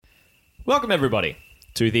Welcome, everybody,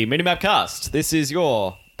 to the Minimap Cast. This is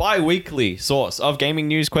your bi-weekly source of gaming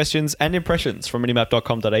news, questions, and impressions from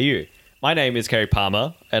minimap.com.au. My name is Kerry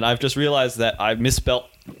Palmer, and I've just realized that I've misspelt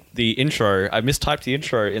the intro. I mistyped the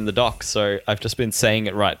intro in the doc, so I've just been saying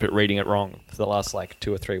it right but reading it wrong for the last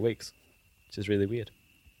 2 or 3 weeks, which is really weird.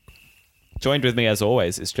 Joined with me, as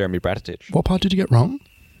always, is Jeremy Bratatich. What part did you get wrong?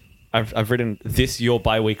 I've written this your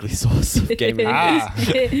bi-weekly source of gaming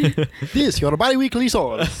This, your bi-weekly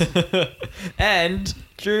source. and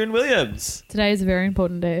June Williams. Today is a very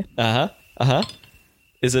important day.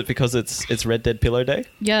 Is it because it's Red Dead Pillow Day?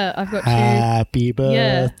 Yeah, I've got to... Happy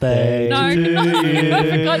birthday No, to no, you. I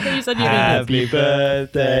forgot that you said you did Happy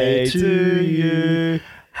birthday to you.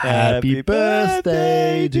 Happy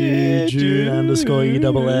birthday, dear June_ESS.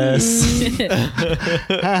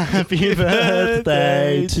 Happy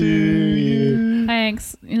birthday to you.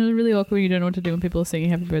 Thanks. It's really awkward when you don't know what to do when people are singing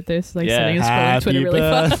happy birthday. So Yeah. sitting and scrolling Twitter really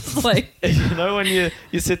fast. You know when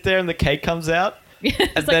you sit there and the cake comes out,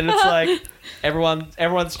 and then it's like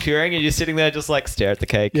everyone's cheering, and you're sitting there just stare at the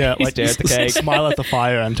cake. Yeah, stare at the cake. Smile at the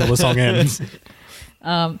fire until the song ends.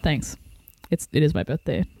 Thanks. It is my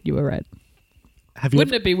birthday. You were right. Have you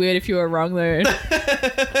Wouldn't it be weird if you were wrong though?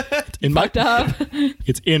 Fucked up.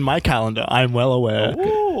 It's in my calendar. I'm well aware.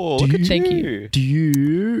 Ooh, Do look you- at Thank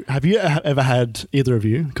you. Have you ever had, either of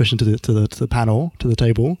you, question to the panel, to the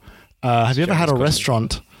table, have you ever had a Jeremy's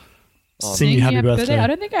restaurant Oh, sing you happy birthday? I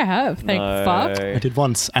don't think I have. Thank fuck. I did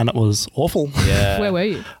once, and it was awful. Yeah. Where were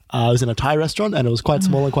you? I was in a Thai restaurant, and it was quite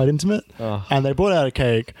small and quite intimate. Oh. And they brought out a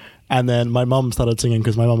cake, and then my mum started singing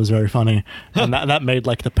because my mum is very funny, and that made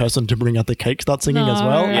the person to bring out the cake start singing as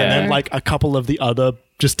well. No. And then Yeah. a couple of the other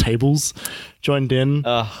just tables joined in,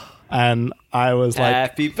 and I was like,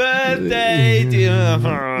 Happy birthday, dear.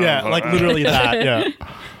 yeah, literally that. Yeah,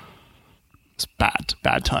 it's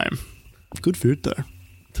bad time. Good food though.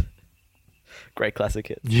 Great classic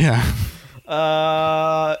hit. Yeah.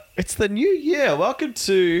 It's the new year. Welcome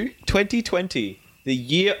to 2020, the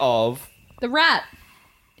year of... The rat.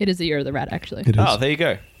 It is the year of the rat, actually. It is. Oh, there you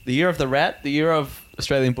go. The year of the rat, the year of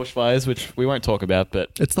Australian bushfires, which we won't talk about, but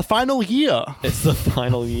It's the final year. it's the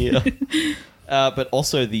final year. But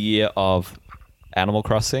also the year of Animal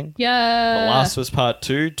Crossing. Yeah. The Last was Part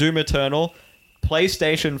 2, Doom Eternal,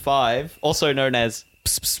 PlayStation 5, also known as...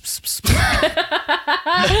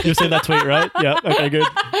 You've seen that tweet, right? Yeah. Okay, good.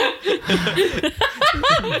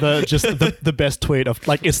 the best tweet of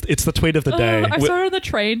it's the tweet of the day. I saw it on the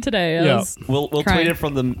train today. I Yeah. was We'll crying. tweet it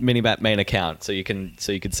from the Minimap main account so you can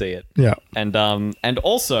see it. Yeah. And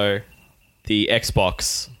also the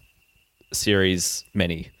Xbox Series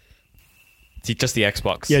Mini. Just the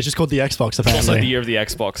Xbox. Yeah, it's just called the Xbox It's also the apparently. year of the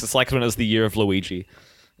Xbox. It's like when it was the year of Luigi.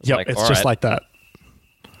 Yep, it's just like that.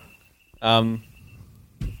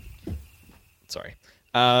 Sorry.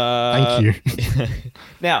 Thank you.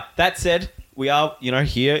 Now, that said, we are,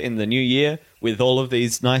 here in the new year with all of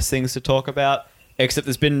these nice things to talk about, except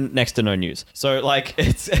there's been next to no news. So,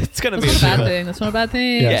 it's going to be That's not a bit of bad thing. That's not a bad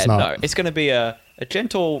thing. Yeah. Yeah, it's not. no, it's going to be a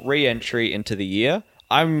gentle re-entry into the year.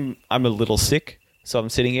 I'm a little sick, so I'm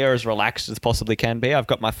sitting here as relaxed as possibly can be. I've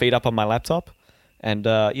got my feet up on my laptop, and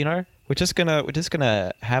we're just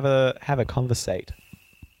gonna have a conversate.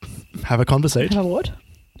 Have a conversation. Have a what?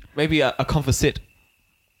 Maybe a conversate,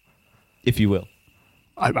 if you will.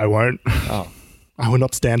 I won't. Oh. I will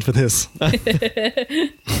not stand for this.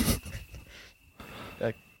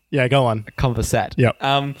 Yeah, go on. Conversat. Yep.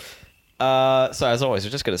 So as always, we're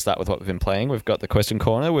just going to start with what we've been playing. We've got the question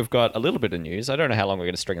corner. We've got a little bit of news. I don't know how long we're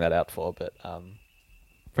going to string that out for, but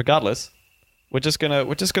regardless, we're just gonna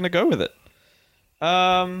go with it.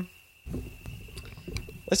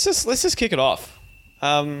 Let's just kick it off.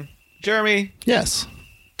 Jeremy, Yes.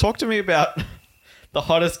 talk to me about the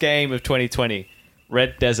hottest game of 2020,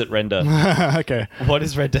 Red Desert Render. Okay. What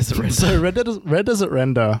is Red Desert Render? So Red Desert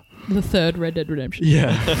Render. The third Red Dead Redemption.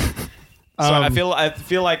 Yeah. I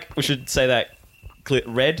feel like we should say that clear.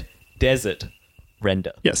 Red Desert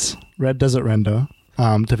Render. Yes. Red Desert Render,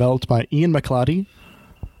 developed by Ian McClarty,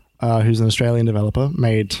 who's an Australian developer,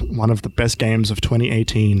 made one of the best games of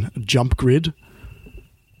 2018, Jump Grid.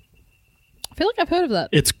 I feel like I've heard of that.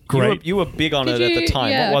 It's great. You were big on Did it at you- the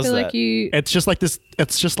time. Yeah, What was I feel that? like you... It's just like this.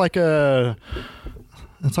 It's just like a.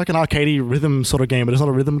 It's like an arcadey rhythm sort of game, but it's not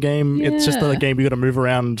a rhythm game. It's just a Yeah. game you got to move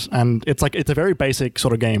around, and it's a very basic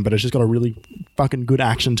sort of game, but it's just got a really fucking good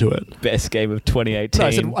action to it. Best game of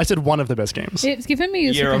 2018. No, I said one of the best games. It's given me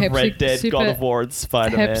a Year super of Red Dead, God of War, and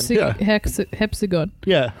Spider-Man. Yeah. hexagon.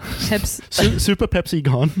 Yeah, Heps. Super Pepsi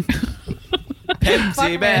Gone. Pepsi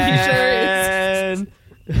Fuck, man, he sure Man.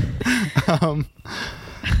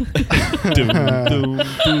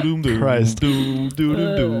 Christ.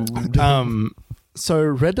 So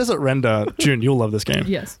Red Desert Render, June, you'll love this game.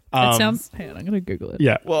 Yes. Um, It sounds. Hang on, I'm gonna Google it.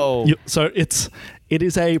 Yeah. Whoa. So it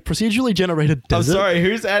is a procedurally generated I'm desert. sorry,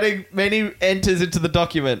 who's adding many enters into the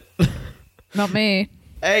document? Not me.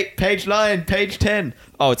 Hey, page 9, page 10.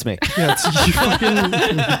 Oh, it's me. Yeah,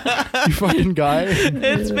 it's you fucking guy.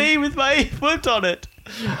 It's me with my foot on it.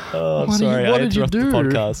 Oh, I'm What sorry, I did you interrupted the do?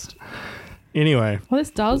 podcast. Anyway, Well,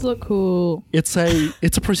 this does look cool. it's a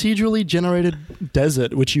procedurally generated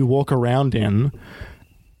desert which you walk around in,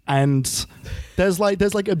 and there's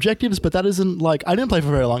like objectives, but that isn't like, I didn't play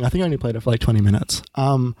for very long. I think I only played it for like 20 minutes.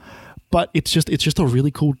 But it's just a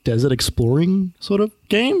really cool desert exploring sort of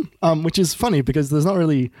game, which is funny because there's not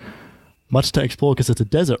really much to explore because it's a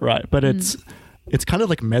desert, right? But it's kind of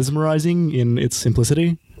like mesmerizing in its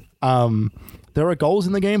simplicity. There are goals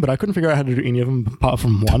in the game, but I couldn't figure out how to do any of them apart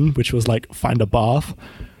from one, which was like find a bath.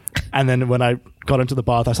 And then when I got into the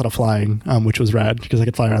bath, I started flying, which was rad because I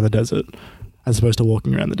could fly around the desert as opposed to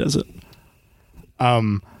walking around the desert.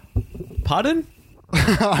 Pardon?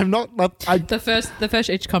 I'm not. The first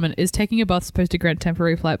each comment is taking a bath supposed to grant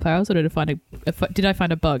temporary flight powers, or did I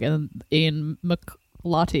find a bug? And then Ian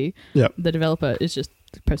McLarty, Yeah. the developer, is just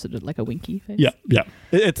posted it like a winky face. Yeah.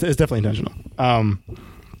 It's definitely intentional.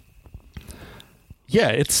 Yeah,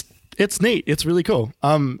 it's neat. It's really cool.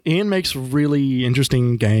 Ian makes really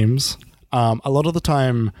interesting games. A lot of the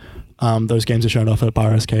time, those games are shown off at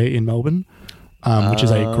Bar SK in Melbourne, which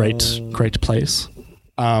is a great place.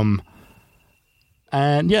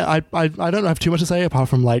 And yeah, I don't have too much to say apart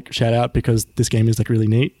from like shout out because this game is like really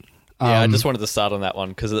neat. Yeah, I just wanted to start on that one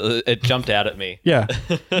because it jumped out at me. Yeah,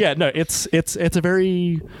 no, it's a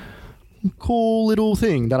very cool little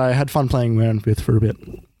thing that I had fun playing around with for a bit.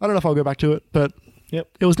 I don't know if I'll go back to it, but Yep.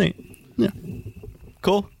 it was neat. Yeah.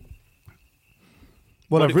 Cool.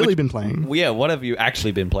 What I've really been playing, Yeah, what have you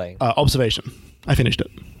actually been playing? Observation. I finished it.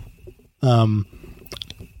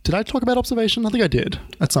 Did I talk about Observation? I think I did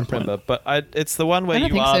at some point. Remember, but it's the one where I don't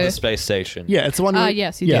you think are so. the space station. Yeah, it's the one. Where,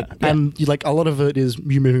 yes, you yeah, did. Yeah. and you, like a lot of it is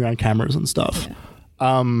you moving around cameras and stuff.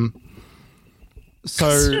 Yeah.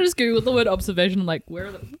 So just Google the word observation. Like,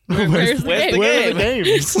 where's where's the the game? where are the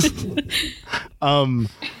games?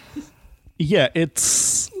 Yeah,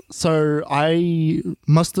 it's so I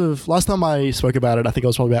must have last time I spoke about it. I think I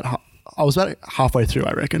was probably about halfway through.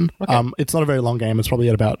 I reckon. Okay. It's not a very long game. It's probably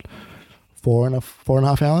at about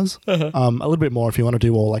 4.5 hours. A little bit more if you want to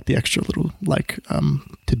do all like the extra little like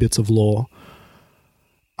tidbits of lore.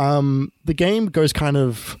 The game goes kind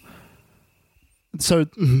of so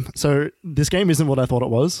this game isn't what I thought it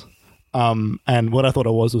was. And what I thought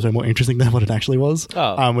it was way more interesting than what it actually was.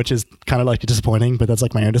 Oh. Which is kind of like disappointing, but that's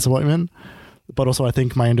like my own disappointment. But also I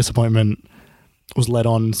think my own disappointment was led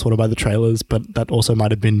on sort of by the trailers, but that also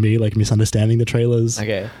might have been me like misunderstanding the trailers.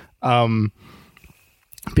 Okay.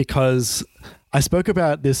 Because I spoke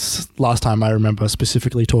about this last time, I remember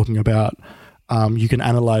specifically talking about you can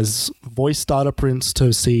analyze voice data prints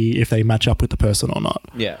to see if they match up with the person or not.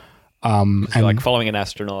 Yeah. And So like following an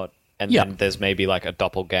astronaut, and Yeah. then there's maybe like a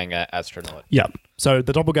doppelganger astronaut. yeah, so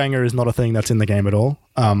the doppelganger is not a thing that's in the game at all.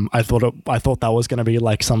 I thought that was going to be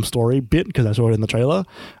like some story bit because I saw it in the trailer.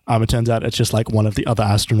 It turns out it's just like one of the other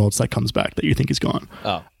astronauts that comes back that you think is gone.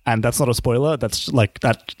 Oh. And that's not a spoiler. That's like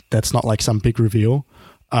that's not like some big reveal.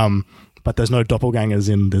 But there's no doppelgangers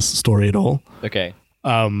in this story at all. Okay.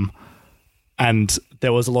 And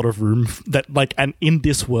there was a lot of room that like, and in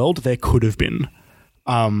this world there could have been.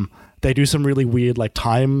 They do some really weird like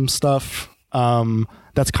time stuff.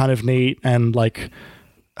 That's kind of neat and like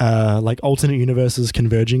alternate universes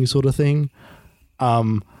converging sort of thing.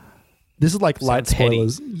 This is like light Sounds heady.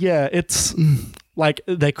 spoilers. Yeah, it's like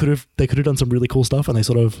they could have done some really cool stuff and they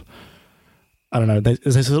sort of, I don't know,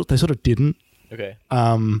 they sort of didn't. Okay.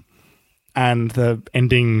 And the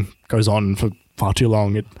ending goes on for far too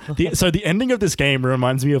long. So the ending of this game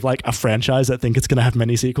reminds me of like a franchise that think it's going to have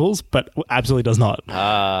many sequels, but absolutely does not.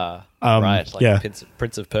 Right. Like yeah.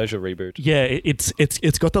 Prince of Persia reboot. Yeah,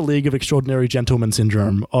 it's got the League of Extraordinary Gentlemen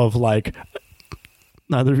syndrome of like.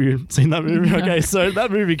 Neither of you seen that movie? Okay, so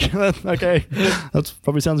that movie. Okay, that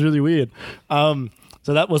probably sounds really weird.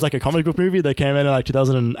 So that was like a comic book movie that came in like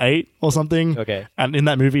 2008 or something. Okay. And in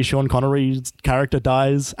that movie, Sean Connery's character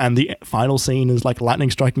dies, and the final scene is like lightning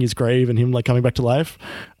striking his grave and him like coming back to life.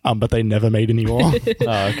 But they never made any more.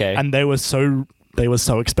 Oh, okay. And they were so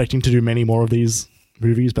expecting to do many more of these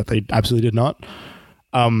movies, but they absolutely did not.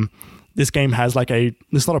 This game has like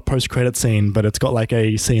it's not a post-credit scene, but it's got like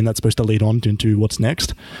a scene that's supposed to lead on into what's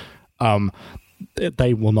next.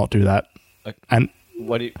 They will not do that. Okay. And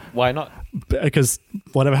Why not? because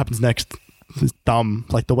whatever happens next is dumb.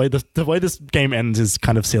 Like the way this game ends is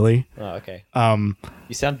kind of silly. Oh, okay.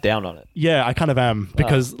 You sound down on it. Yeah, I kind of am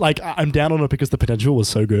because like I'm down on it because the potential was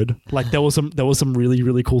so good. Like there was some really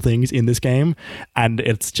really cool things in this game, and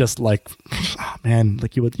it's just like, oh, man,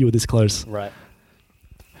 like you were this close. Right.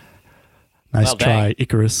 Nice Well, try, dang.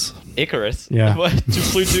 Icarus. Icarus. Yeah.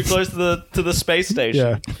 Just flew too close to the space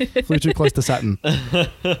station. Yeah, flew too close to Saturn.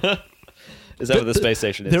 Is that what the space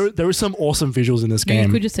station is? There are some awesome visuals in this Maybe you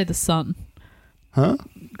game. could just say the sun, Huh?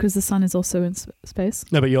 because the sun is also in space.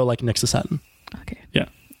 No, but you're like next to Saturn. Okay. Yeah,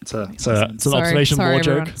 it's an Sorry, observation sorry, war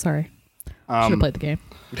everyone. joke. Sorry. Should have played the game.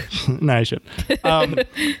 No, you should.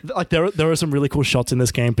 Like there are some really cool shots in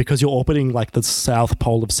this game because you're orbiting like the south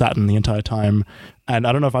pole of Saturn the entire time, and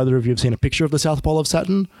I don't know if either of you have seen a picture of the south pole of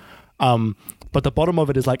Saturn, but the bottom of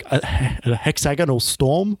it is like a hexagonal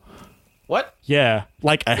storm. What? Yeah,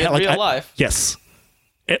 like In real life? Yes,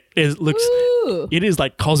 looks. Ooh. It is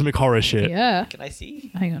like cosmic horror shit, Yeah. Can I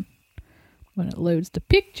see? Hang on. When it loads the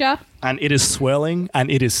picture. and it is swirling and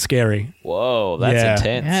it is scary. Whoa, that's Yeah.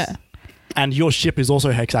 intense. Yeah. And your ship is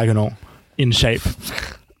also hexagonal in shape,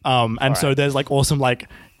 and so right. there's like awesome like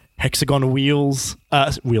hexagon wheels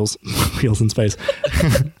in space.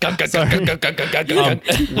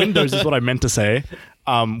 Windows is what I meant to say,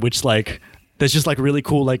 which like there's just like really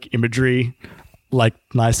cool like imagery, like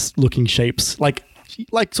nice looking shapes, like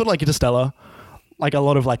sort of like Interstellar, like a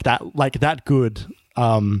lot of like that good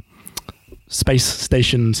space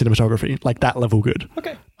station cinematography, like that level good.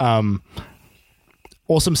 Okay.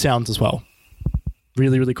 Awesome sounds as well,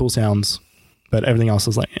 really really cool sounds, but everything else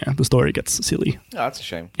is like, yeah, the story gets silly. Oh, that's a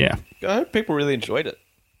shame. Yeah, I hope people really enjoyed it.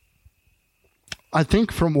 I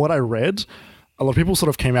think from what I read, a lot of people sort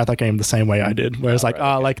of came out that game the same way I did, whereas like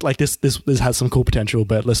this has some cool potential,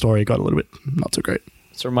 but the story got a little bit not so great.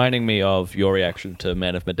 It's reminding me of your reaction to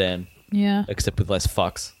Man of Medan, Yeah. except with less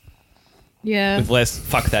fucks. Yeah. With less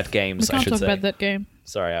fuck that We games, I can't should talk say. about that game.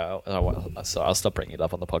 Sorry, I'll stop bringing it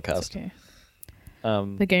up on the It's podcast. okay.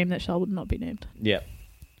 Um, The game that shall not be named. yeah,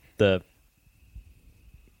 the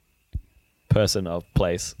person of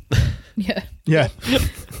place. Yeah. Yeah,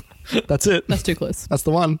 that's it. That's too close. That's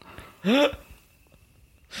the one. That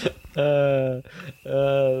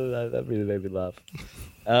really made me laugh.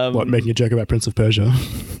 What, making a joke about Prince of Persia?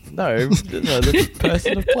 No, the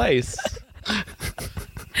person of place.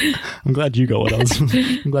 I'm glad you got what I was.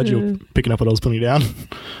 I'm glad you're picking up what I was putting down.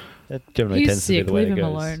 That generally He's tends to be sick. the way Leave it him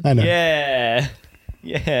goes. alone. I know.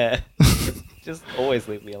 Yeah. Just always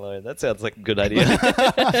leave me alone. That sounds like a good idea.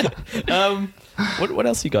 What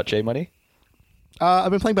else you got, J Money?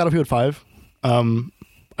 I've been playing Battlefield 5. I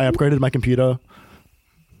upgraded my computer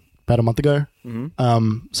about a month ago,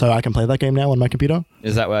 so I can play that game now on my computer.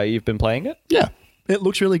 Is that why you've been playing it? Yeah, it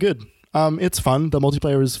looks really good. It's fun. The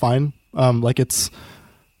multiplayer is fine. Like it's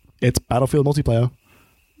Battlefield multiplayer.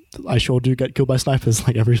 I sure do get killed by snipers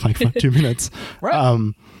like every 2 minutes.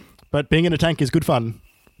 Right. But being in a tank is good fun.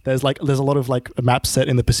 There's a lot of like maps set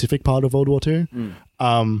in the Pacific part of World War II.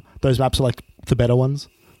 Those maps are like the better ones.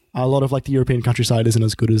 A lot of like the European countryside isn't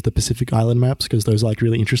as good as the Pacific Island maps because those are like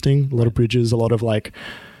really interesting. A lot of bridges, a lot of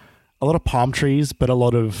palm trees, but a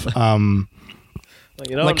lot of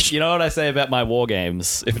You know what I say about my war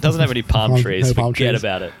games? If it doesn't have any palm trees, No palm forget trees.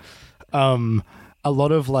 about it. a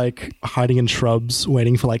lot of like hiding in shrubs,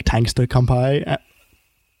 waiting for like tanks to come by.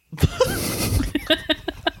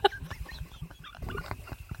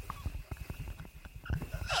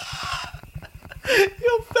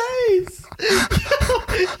 Your face! Your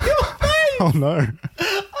face! Oh no!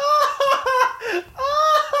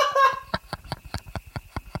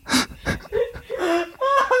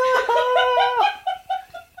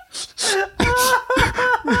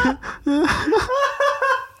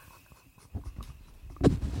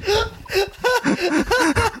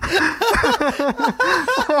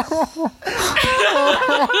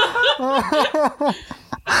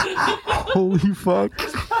 Holy fuck!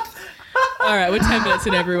 All right, we're 10 minutes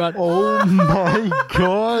in, everyone. Oh my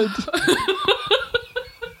god!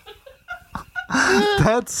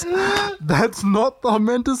 That's not what I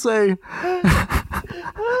meant to say.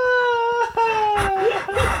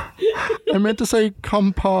 I meant to say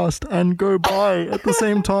come past and go by at the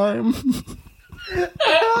same time.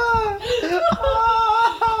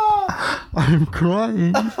 I'm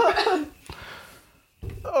crying.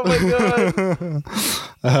 Oh my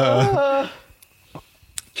god.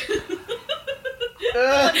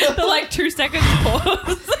 The like 2 seconds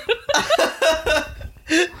pause.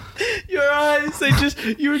 Your eyes,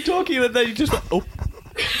 you were talking and then you just went, oh.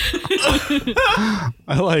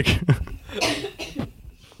 I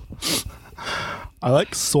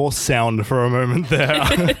like saw sound for a moment there.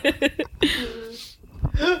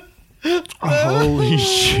 Holy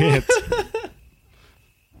shit.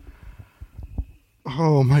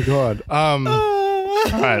 Oh my god.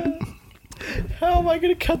 Alright. How am I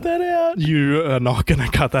going to cut that out? You are not gonna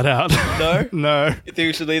cut that out. No? No. You think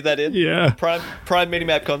we should leave that in? Yeah. Prime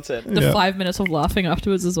minimap content. The Yeah. 5 minutes of laughing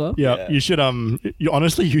afterwards as well. Yeah. Yeah. You should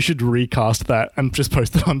honestly you should recast that and just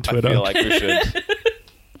post it on I Twitter. feel like we should.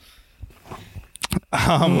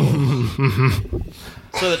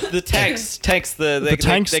 So the tanks, the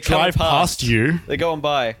tanks they're coming drive past you, They're going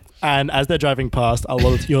by. and as they're driving past, a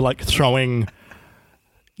lot of you're like throwing.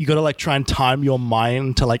 You got to like try and time your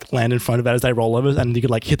mine to like land in front of it as they roll over, and you could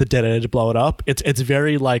like hit the dead edge, blow it up. It's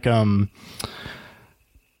very like I don't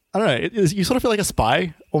know. You sort of feel like a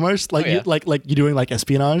spy almost, like Oh, yeah. you're doing like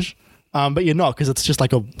espionage, but you're not because it's just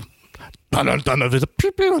like a. There's a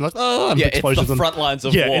pew pew and like, and Yeah, it's the explosions and- front lines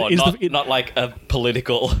of Yeah, war, it is not like a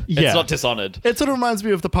political. Yeah. It's not Dishonored. It sort of reminds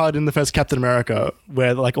me of the part in the first Captain America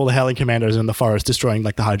where like all the hailing commandos are in the forest destroying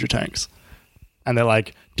like the Hydra tanks, and they're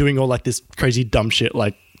like doing all like this crazy dumb shit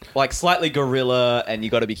like. Like slightly guerrilla, and you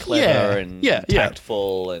got to be clever Yeah, and yeah.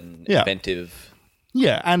 tactful and Yeah. inventive.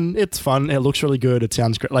 Yeah, and it's fun. It looks really good. It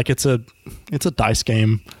sounds great. Like it's a dice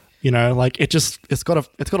game. You know, like it's got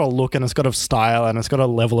a look and it's got a style and it's got a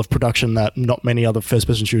level of production that not many other first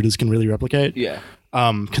person shooters can really replicate. Yeah.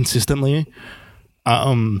 Consistently.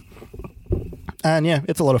 And yeah,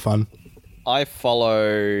 it's a lot of fun. I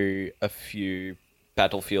follow a few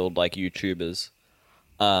Battlefield like YouTubers,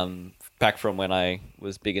 back from when I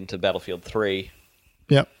was big into Battlefield 3.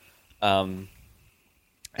 Yep. And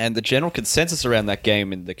the general consensus around that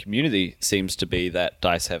game in the community seems to be that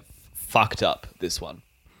DICE have fucked up this one.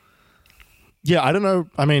 Yeah, I don't know.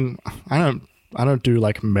 I mean, I don't do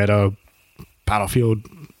like meta Battlefield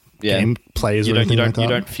game plays or anything like that. You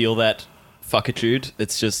don't feel that fuckitude.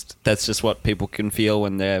 It's just that's just what people can feel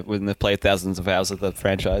when they've played thousands of hours of the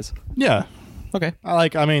franchise. Yeah. Okay.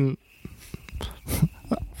 I mean,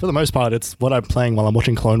 for the most part, it's what I'm playing while I'm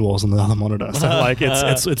watching Clone Wars on the other monitor. So like,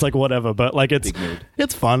 it's like whatever. But like, Big mood.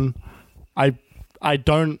 it's fun. I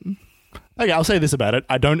don't. Okay, I'll say this about it.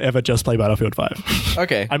 I don't ever just play Battlefield 5.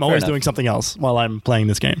 Okay. I'm fair always enough. doing something else while I'm playing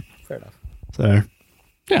this game. Fair enough. So,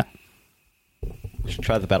 yeah, You should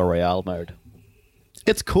try the battle royale mode.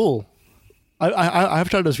 it's cool. I've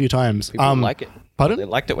tried it a few times. People like it. Pardon? They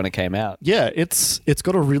liked it when it came out. Yeah, it's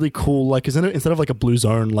got a really cool like instead of like a blue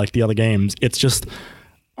zone like the other games, it's just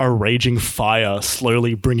a raging fire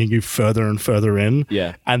slowly bringing you further and further in.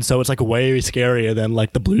 Yeah. And so it's like way scarier than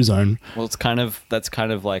like the blue zone. Well, that's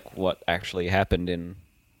kind of like what actually happened in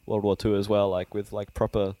World War II as well, like with like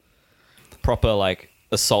proper like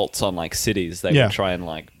assaults on like cities. They Yeah. would try and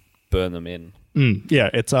like burn them in. Yeah,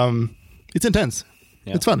 it's intense.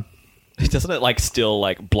 Yeah. It's fun. Doesn't it like still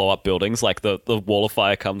like blow up buildings? Like the wall of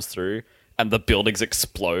fire comes through and the buildings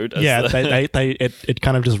explode. As Yeah, the- it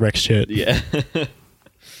kind of just wrecks shit. yeah.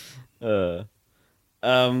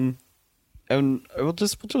 And we'll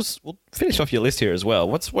finish off your list here as well.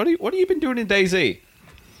 What have you been doing in DayZ?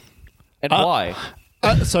 And why?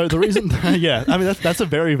 So the reason, yeah, I mean that's a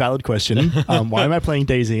very valid question. Why am I playing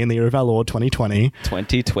DayZ in the Year of Our Lord 2020?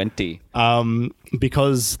 2020.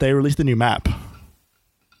 Because they released a new map.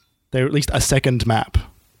 They released a second map.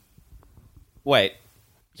 Wait,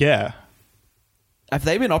 Yeah. have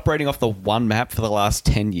they been operating off the one map for the last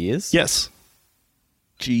 10 years? Yes.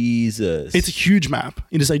 Jesus. It's a huge map.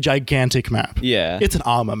 It is a gigantic map. Yeah. It's an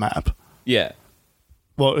armor map. Yeah.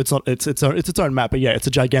 Well, it's not. It's its own map, but yeah, it's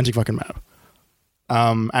a gigantic fucking map.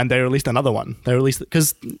 And they released another one. They released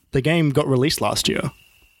because the game got released last year.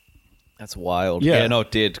 That's wild. Yeah. Yeah, no,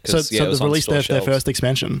 it did. So, Because so they've released their first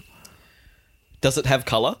expansion. Does it have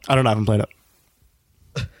color? I don't know. I haven't played it.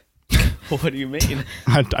 What do you mean?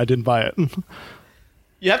 I didn't buy it.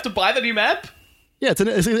 You have to buy the new map? Yeah,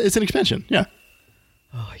 it's an expansion. Yeah.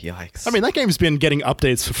 Oh, yikes. I mean, that game's been getting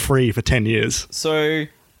updates for free for 10 years. So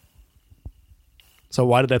So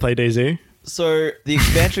why did I play DayZ? the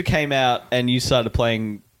expansion came out and you started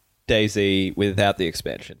playing DayZ without the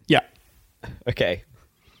expansion. Yeah. Okay.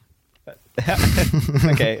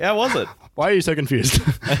 Okay, how was it? Why are you so confused?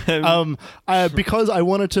 Because I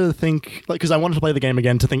wanted to think, like, because I wanted to play the game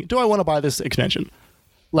again to think, do I want to buy this expansion?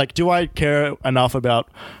 Like, do I care enough about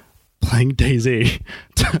playing DayZ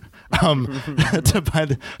to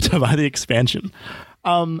buy the expansion?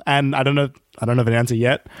 And I don't know an answer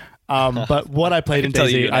yet. But what I played in Tell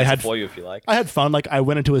you DayZ, an I answer had for you if you like. I had fun. Like, I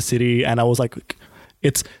went into a city and I was like,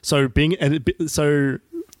 it's so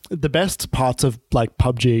the best parts of like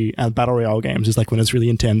PUBG and Battle Royale games is like when it's really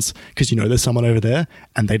intense because you know there's someone over there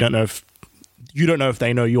and they don't know if you don't know if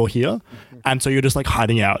they know you're here, and so you're just like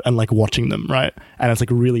hiding out and like watching them, right? And it's like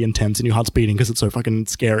really intense and your heart's beating because it's so fucking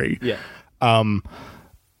scary. Yeah. So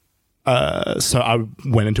I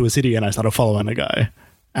went into a city and I started following a guy,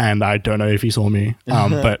 and I don't know if he saw me,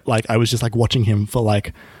 but like I was just like watching him for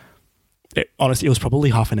like, honestly, it was probably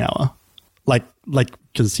half an hour, like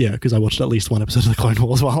because I watched at least one episode of the Clone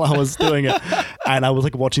Wars while I was doing it, and I was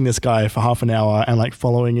like watching this guy for half an hour and like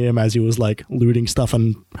following him as he was like looting stuff,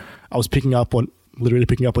 and I was literally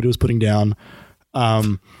picking up what he was putting down,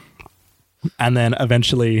 and then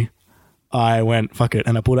eventually I went, fuck it,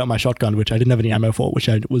 and I pulled out my shotgun, which I didn't have any ammo for, which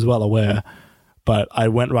I was well aware. But I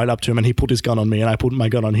went right up to him, and he pulled his gun on me, and I pulled my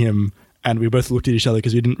gun on him, and we both looked at each other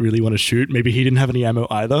because we didn't really want to shoot. Maybe he didn't have any ammo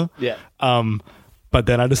either. Yeah. But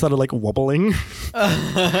then I just started like wobbling,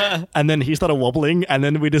 and then he started wobbling, and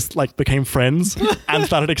then we just like became friends and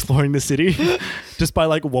started exploring the city just by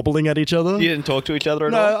like wobbling at each other. You didn't talk to each other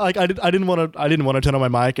at all? No, like I didn't want to turn on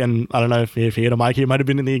my mic, and I don't know if he had a mic, he might have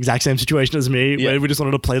been in the exact same situation as me, Yeah. where we just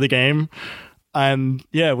wanted to play the game. And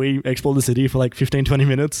yeah, we explored the city for like 15, 20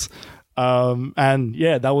 minutes. And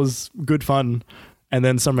yeah, that was good fun. And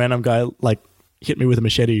then some random guy like hit me with a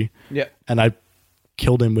machete, Yeah. and I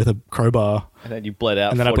killed him with a crowbar. And then you bled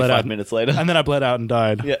out And then I 45 bled out. minutes later. And then I bled out and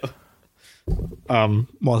died. Yeah.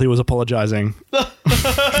 While he was apologizing.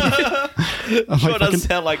 Sure does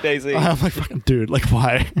sound like Daisy. I'm like, fucking dude, like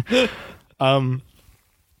why? I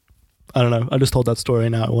don't know. I just told that story,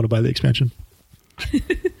 now I want to buy the expansion.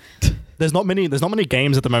 There's not many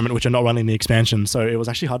games at the moment which are not running the expansion, so it was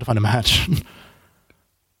actually hard to find a match.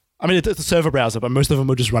 I mean, it's a server browser, but most of them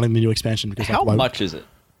were just running the new expansion because How like, why- much is it?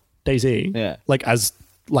 DayZ, Yeah. like as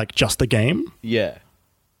like just the game. Yeah.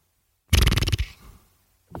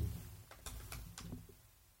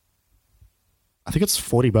 I think it's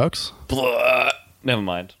 $40. Blah. Never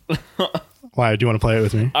mind. Why do you want to play it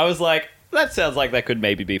with me? I was like, that sounds like that could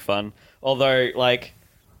maybe be fun. Although, like,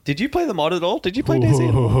 did you play the mod at all? Did you play DayZ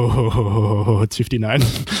at all? It's $59.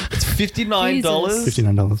 It's $59?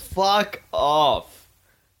 $59. Fuck off.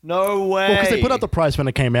 No way. Well, because they put out the price when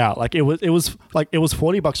it came out. Like it was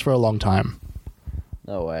 $40 for a long time.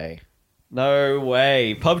 No way. No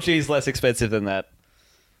way. PUBG's less expensive than that.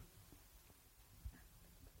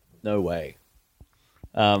 No way.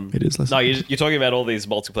 It is less. No, you're talking about all these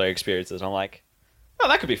multiplayer experiences. I'm like, oh,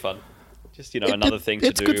 that could be fun. Just, another thing to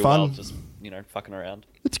it's do good fun. while just, fucking around.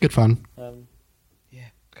 It's good fun. Yeah.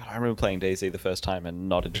 God, I remember playing DayZ the first time and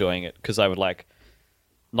not enjoying it because I would, like,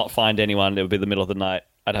 not find anyone. It would be the middle of the night.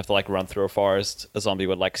 I'd have to, like, run through a forest. A zombie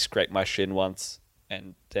would, like, scrape my shin once.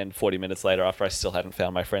 And then 40 minutes later, after I still hadn't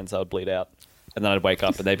found my friends, I would bleed out. And then I'd wake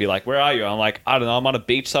up and they'd be like, where are you? I'm like, I don't know. I'm on a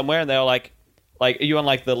beach somewhere. And they were like, are you on,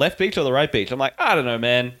 like, the left beach or the right beach? I'm like, I don't know,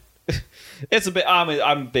 man. It's a bit.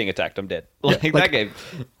 I'm being attacked. I'm dead. Like, that game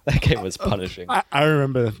was punishing. I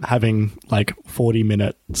remember having like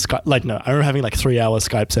 40-minute Skype. Like no, I remember having like 3-hour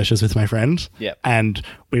Skype sessions with my friend. Yeah. And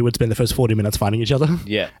we would spend the first 40 minutes finding each other.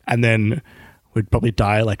 Yeah. And then we'd probably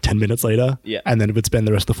die like 10 minutes later. Yeah. And then we'd spend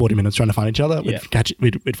the rest of the 40 minutes trying to find each other. Yeah.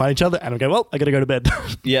 We'd find each other, and we'd go, well, I gotta go to bed.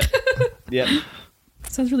 Yeah. Yeah.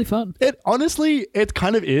 Sounds really fun. It honestly, it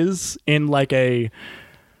kind of is in like a.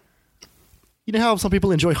 You know how some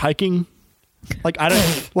people enjoy hiking? Like I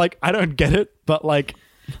don't get it, but like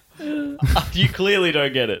You clearly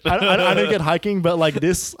don't get it. I don't get hiking, but like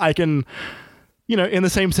this, I can, in the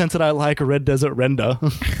same sense that I like Red Desert Render.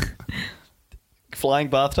 Flying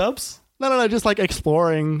bathtubs No, just like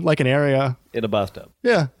exploring like an area. in a bathtub.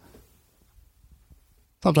 Yeah.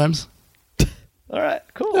 Sometimes. All right.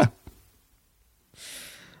 Cool.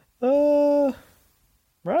 Yeah.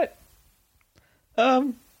 Right.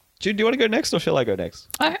 Jude, do you want to go next or shall I go next?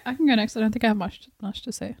 I can go next. I don't think I have much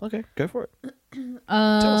to say. Okay, go for it.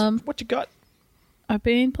 Tell us what you got. I've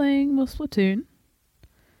been playing more Splatoon.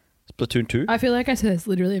 Splatoon 2? I feel like I say this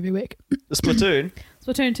literally every week. Splatoon?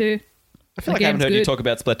 Splatoon 2. I feel like I haven't heard you talk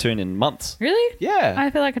about Splatoon in months. Really? Yeah.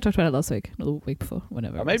 I feel like I talked about it last week, or the week before,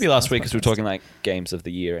 whenever. Or it maybe was last week because we were podcast. talking like games of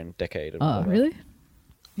the year and decade. And Oh, whatever. really?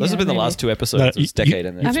 Those have been the maybe. last two episodes. It's decade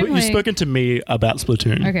and I've then. been You've playing- spoken to me about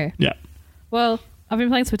Splatoon. Okay. Yeah. Well, I've been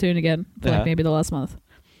playing Splatoon again for Yeah. like maybe the last month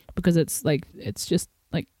because it's just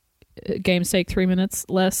like games take 3 minutes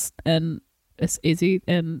less and it's easy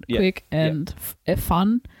and Yeah. quick and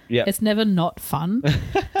fun. Yeah. It's never not fun.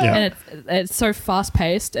 Yeah. And it's so fast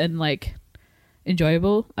paced and like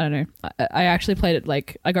enjoyable. I don't know. I actually played it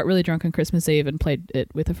like I got really drunk on Christmas Eve and played it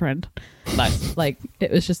with a friend. Nice. Like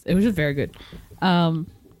it was just very good.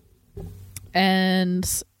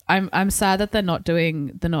 And I'm sad that they're not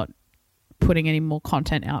putting any more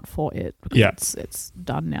content out for it because Yeah. it's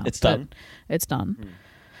done now. It's But done? It's done.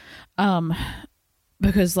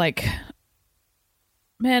 Because like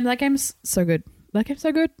man, that game's so good. That game's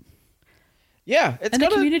so good. Yeah, it's And the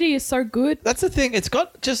got community is so good. that's the thing. It's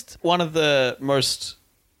got just one of the most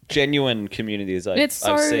genuine communities I've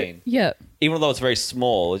seen. Yeah. Even though it's very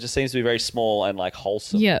small, it just seems to be very small and like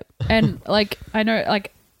wholesome. Yeah. And like, I know,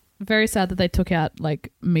 like, very sad that they took out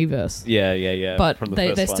like Miiverse. Yeah. But from the they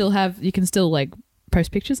first one. still have, you can still like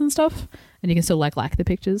post pictures and stuff, and you can still like the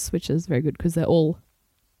pictures, which is very good because they're all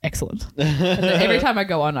excellent. And then every time I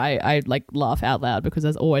go on, I like laugh out loud because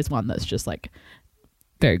there's always one that's just like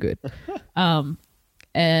very good.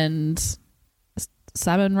 And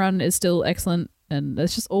Salmon Run is still excellent, and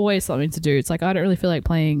there's just always something to do. It's like I don't really feel like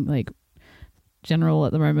playing like general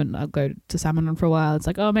at the moment. I'll go to Salmon Run for a while. It's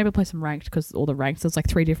like, oh, maybe I'll play some ranked because all the ranked, there's like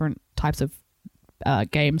 3 different types of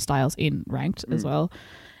game styles in ranked as well.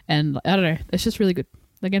 And I don't know, it's just really good.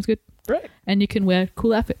 The game's good. Right. And you can wear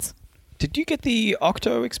cool outfits. Did you get the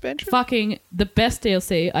Octo expansion? Fucking the best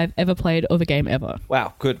DLC I've ever played of a game ever.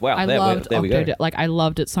 Wow, good. Wow, I there loved we go. Octo. Like, I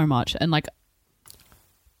loved it so much. And like,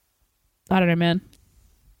 I don't know, man.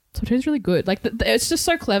 Splatoon's really good. Like, it's just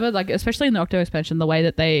so clever. Like, especially in the Octo expansion, the way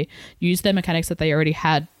that they use their mechanics that they already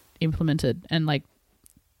had implemented and like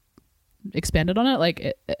expanded on it.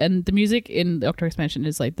 Like, and the music in the Octo expansion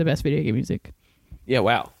is like the best video game music. Yeah,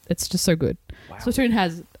 wow. It's just so good. Wow. Splatoon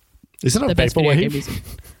has Isn't it the best video game vaporwave? music.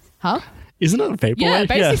 Huh? Isn't it vaporwave? Yeah, Yes.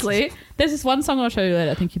 basically. There's this one song I'll show you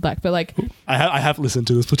later I think you'd like, but like, I have listened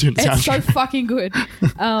to the Splatoon it's so soundtrack. fucking good.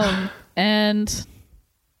 And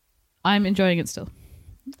I'm enjoying it still.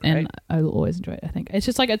 And Great. I will always enjoy it, I think. It's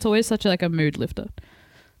just like, it's always such a mood lifter.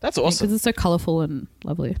 That's Because awesome. it's so colourful and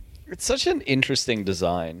lovely. It's such an interesting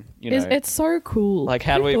design, you know. It's so cool. like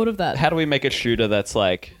how Who do we thought of that? How do we make a shooter that's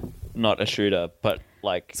like not a shooter, but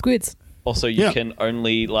like Squids. also you Yeah. can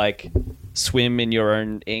only like swim in your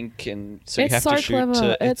own ink, and so you It's have so to shoot clever.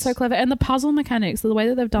 to It's so clever. And the puzzle mechanics, the way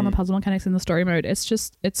that they've done the puzzle mechanics in the story mode,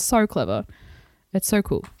 it's so clever. It's so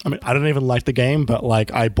cool. I mean, I don't even like the game, but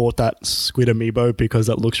like I bought that squid amiibo because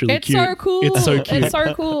it looks really It's cute. so cool. It's so cute. It's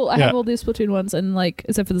so cool. I Yeah. have all these Splatoon ones, and like,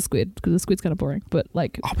 except for the squid, because the squid's kind of boring. But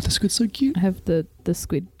like, Oh, but the squid's so cute. I have the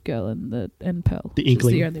squid girl and Pearl. The which is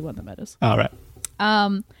Inkling. the only one that matters. All right.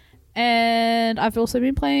 And I've also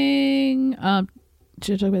been playing.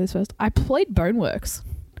 Should I talk about this first? I played Boneworks.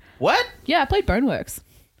 What? Yeah, I played Boneworks.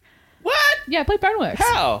 What? Yeah, I played Boneworks.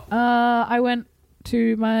 How? I went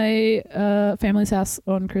to my family's house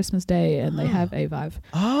on Christmas Day, and they have a Vive.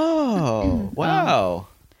 Oh, wow.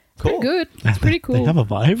 Pretty Cool. good. It's pretty cool. They have a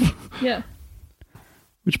vibe. Yeah,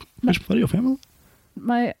 Which part of your family?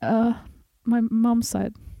 my mom's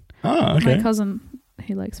side. Oh, okay. My cousin,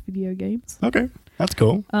 he likes video games. Okay, that's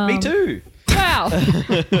cool. Me too. Wow.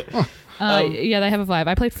 Yeah, they have a Vive.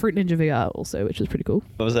 I played Fruit Ninja VR also, which was pretty cool.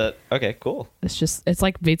 What was that? Okay, cool. It's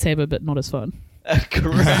like Beat Saber, but not as fun.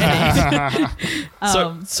 Great.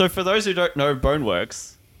 Um, so for those who don't know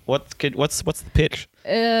Boneworks, what's the pitch?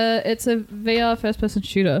 It's a VR first-person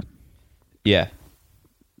shooter. Yeah.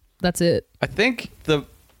 That's it. I think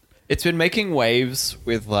it's been making waves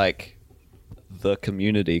with like the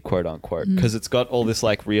community, quote unquote, because it's got all this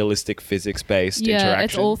like realistic physics-based Yeah, interaction.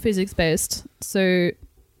 it's all physics-based. So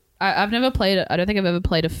I've never played it. I don't think I've ever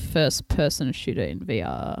played a first-person shooter in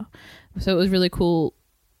VR. So it was really cool,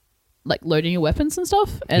 like loading your weapons and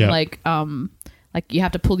stuff, and Yeah. like you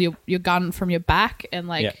have to pull your gun from your back and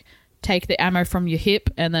like Yeah. take the ammo from your hip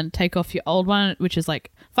and then take off your old one, which is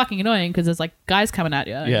like fucking annoying because there's like guys coming at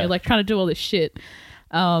you and Yeah. you're like trying to do all this shit.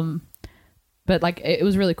 But like it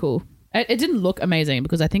was really cool. It didn't look amazing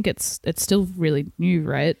because I think it's still really new,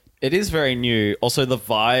 right? It is very new. Also, the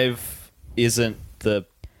Vive isn't the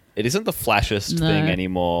flashiest No. thing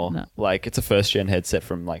anymore. No. Like it's a first gen headset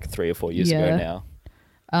from like 3 or 4 years Yeah. ago now.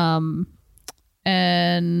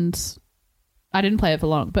 And I didn't play it for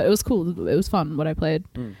long, but it was cool. It was fun what I played.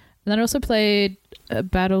 And then I also played a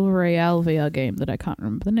Battle Royale VR game that I can't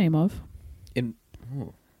remember the name of.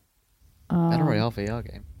 Battle Royale VR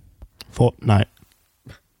game. Fortnite.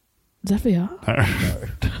 Is that VR?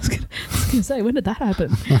 I was gonna say, when did that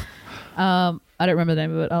happen? I don't remember the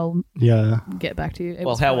name of it. I'll Yeah. get back to you. It Well,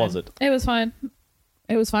 was how fine. was it? It was fine.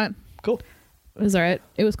 It was fine. Cool. It was alright.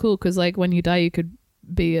 It was cool because like when you die, you could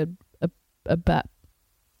be a bat.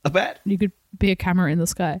 A bat? You could be a camera in the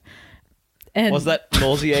sky. And Was that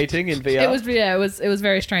nauseating in VR? It was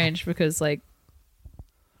very strange because like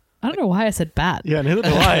I don't know why I said bat. Yeah, neither do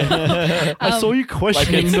I. I saw you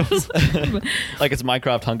questioning. like it's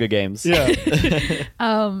Minecraft Hunger Games. Yeah.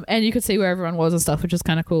 And you could see where everyone was and stuff, which is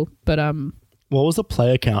kind of cool. But What was the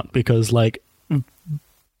player count? Because like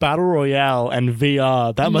Battle Royale and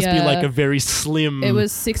VR, that must be Yeah. like a very slim. it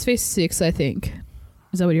was 6v6, I think.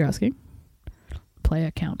 Is that what you're asking?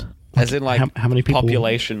 Player count. As in like How many people?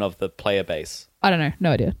 population of the player base. I don't know.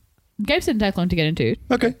 No idea. games didn't take long to get into.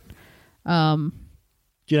 Okay. Do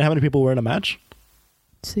you know how many people were in a match?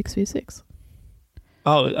 6v6.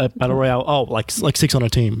 Oh, a battle royale. Oh, like 6 on a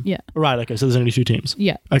team. Yeah. Right. Okay. So there's only 2 teams.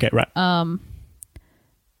 Yeah. Okay. Right.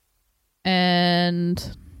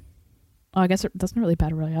 And I guess that's not really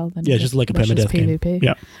battle royale then. Yeah, just like a That's just permadeath game. PvP.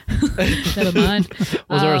 Yeah. Never mind.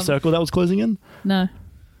 Was there a circle that was closing in? No.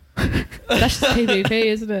 That's just PvP,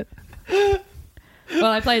 isn't it? Well,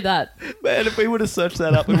 I played that. Man, if we would have searched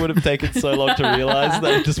that up, it would have taken so long to realize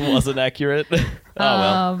that it just wasn't accurate. Oh,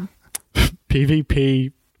 well.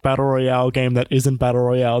 PvP battle royale game that isn't battle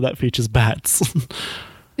royale that features bats.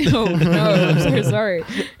 Oh, no, I'm so sorry.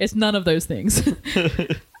 It's none of those things.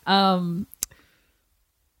 It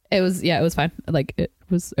was fine. Like, it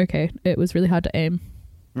was okay. It was really hard to aim.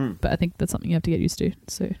 But I think that's something you have to get used to.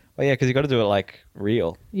 So Well, yeah, because you got to do it like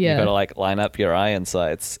real. Yeah. You got to like line up your iron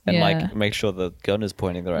sights and Yeah. like make sure the gun is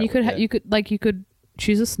pointing the right you could way. you could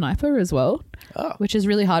choose a sniper as well, Oh. which is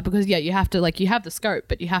really hard because you have to you have the scope,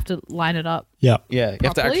 but you have to line it up. Yeah. Yeah, you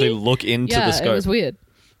have to Properly? actually look into Yeah, the scope. it was weird.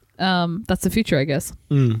 That's the future, I guess,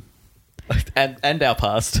 Mm. and our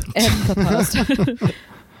past. and the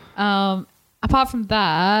past. Apart from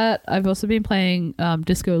that, I've also been playing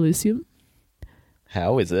Disco Elysium.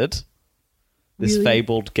 How is it? This Really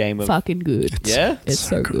fabled game of Fucking good. yeah. It's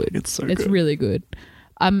so good. It's so It's good. really good.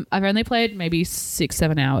 I've only played maybe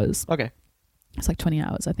 6-7 hours. Okay. It's like 20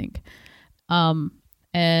 hours, I think.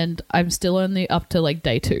 And I'm still only up to like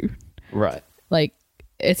day 2. Right. Like,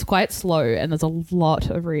 it's quite slow and there's a lot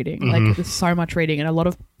of reading. Like, there's so much reading and a lot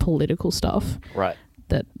of political stuff Right.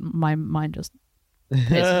 that my mind just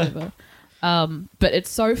takes over. But it's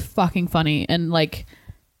so fucking funny and like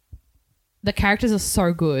the characters are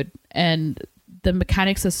so good and the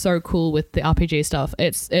mechanics are so cool with the RPG stuff.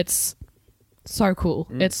 It's so cool.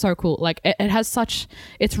 It's so cool. Like it has such.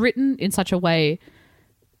 It's written in such a way.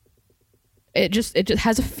 It just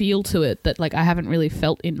has a feel to it that like I haven't really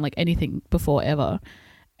felt in like anything before ever.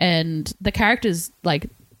 And the characters, like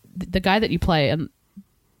the guy that you play, and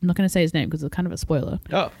I'm not going to say his name because it's kind of a spoiler.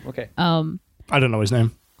 Oh, okay. I don't know his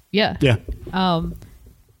name. Yeah. Yeah.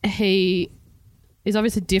 He is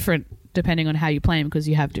obviously different depending on how you play him because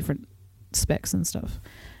you have different specs and stuff.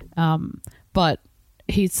 But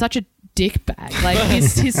he's such a dick bag. Like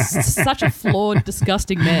he's such a flawed,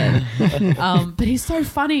 disgusting man. But he's so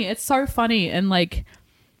funny. It's so funny and like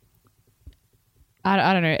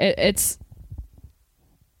I don't know.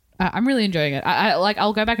 I'm really enjoying it.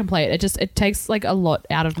 I'll go back and play it. It takes like a lot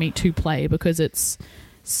out of me to play because it's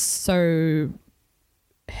so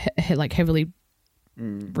like heavily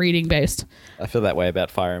reading based. I feel that way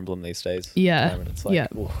about Fire Emblem these days. Yeah. It's like, Yeah.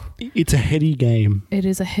 oof. It's a heady game. It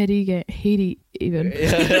is a heady game. Heady even.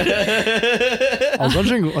 I was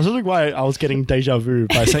wondering why I was getting deja vu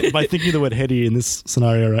by thinking the word heady in this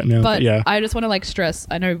scenario right now. But yeah. I just want to like stress.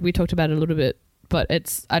 I know we talked about it a little bit, but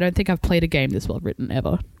I don't think I've played a game this well written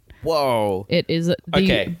ever. Whoa. It is the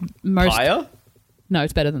Okay. most. Pyre? No,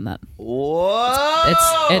 it's better than that. Whoa.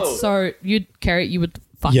 It's so Carrie, you would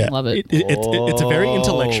fucking love it. It's a very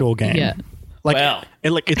intellectual game. Yeah. Like, Wow.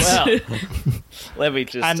 it's Well, let me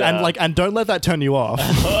just and don't let that turn you off.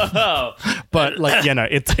 But like,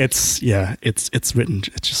 it's written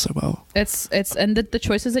just so well. It's and the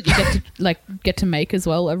choices that you get to make as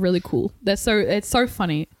well are really cool. It's so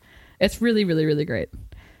funny. It's really, really, really great.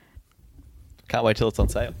 can't wait till it's on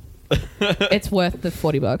sale. It's worth the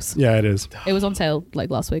 $40. Yeah, it is. It was on sale like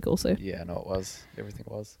last week also. Yeah, no, it was. Everything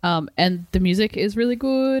was. And the music is really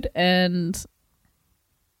good and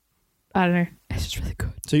I don't know, it's just really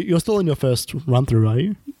good. So you're still in your first run through, are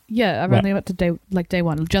you? Yeah, I've Right. only got to day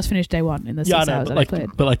 1. Just finished day 1 in the 6 hours that I played.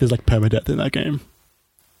 but like there's like permadeath in that game.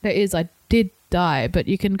 There is. I did die, but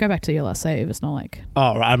you can go back to your last save. It's not like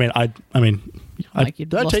Oh, right. I mean, you'd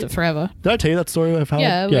did I lost tell- it forever. Did I tell you that story of how?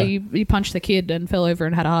 Yeah, where you punched the kid and fell over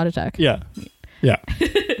and had a heart attack. yeah.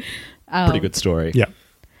 Pretty good story. Yeah.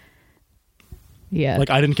 Yeah. Like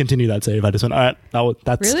I didn't continue that save. I just went, all right,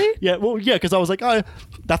 that's Really? Yeah. Well, yeah, because I was like, oh,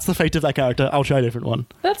 that's the fate of that character. I'll try a different one.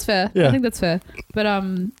 That's fair. Yeah. I think that's fair. But Are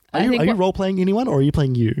I you think role playing anyone or are you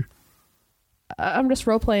playing you? I'm just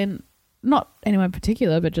role playing not anyone in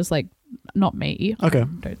particular, but just like not me. Okay. I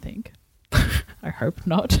don't think. I hope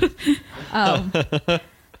not.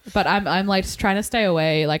 But I'm like just trying to stay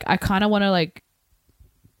away. Like I kind of want to like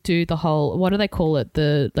do the whole, what do they call it?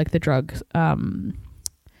 The drug.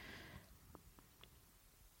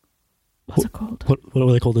 What's it called? What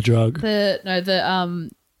do they call the drug? The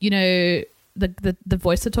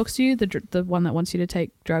voice that talks to you, the one that wants you to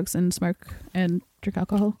take drugs and smoke and drink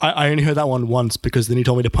alcohol. I only heard that one once because then he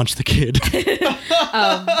told me to punch the kid, and then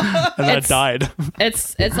I it's- died.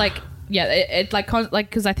 It's like yeah, it like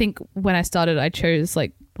because I think when I started, I chose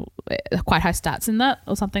like quite high stats in that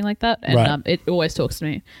or something like that, and Right. it always talks to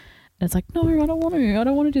me. And it's like, no, I don't want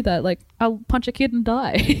to do that. Like, I'll punch a kid and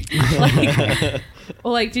die. Like,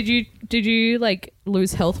 or like, did you like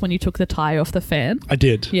lose health when you took the tie off the fan? I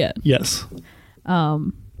did. Yeah. Yes.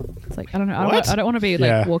 It's like I don't know. What? I don't want to be like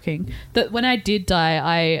Yeah. walking. That when I did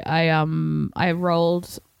die, I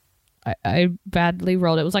rolled. I badly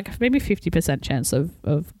rolled. It was like maybe 50% chance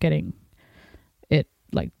of getting it,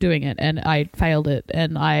 like doing it, and I failed it.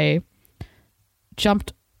 And I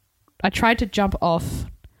tried to jump off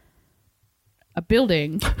a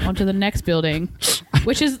building onto the next building,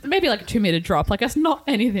 which is maybe like a 2-meter drop. Like that's not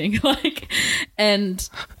anything. Like, and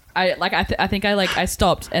I think I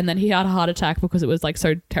stopped, and then he had a heart attack because it was like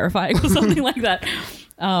so terrifying or something like that.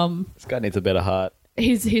 This guy needs a better heart.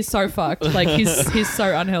 He's so fucked. Like he's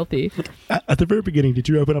so unhealthy. At the very beginning, did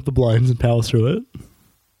you open up the blinds and power through it?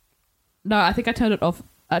 No, I think I turned it off.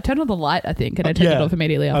 I turned on the light, I think, and I turned it off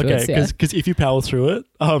immediately afterwards. Okay, Yeah. because if you power through it,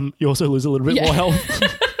 you also lose a little bit Yeah. more health.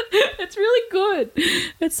 It's really good.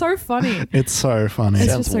 It's so funny. It's so funny.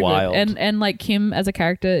 It's Sounds just so wild. good. And like Kim as a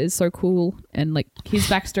character is so cool, and like his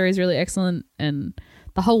backstory is really excellent, and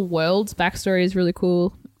the whole world's backstory is really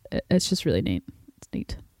cool. It's just really neat. It's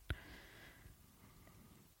neat.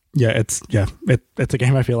 It's a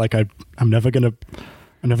game I feel like I'm never gonna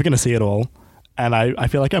see it all, and I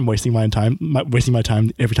feel like I'm wasting my time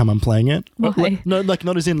every time I'm playing it. Why? No, like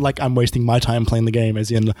not as in like I'm wasting my time playing the game,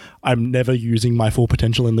 as in I'm never using my full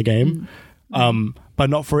potential in the game. But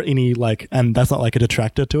not for any like, and that's not like a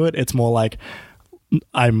detractor to it. It's more like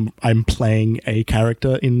I'm playing a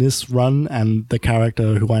character in this run, and the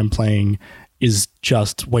character who I'm playing is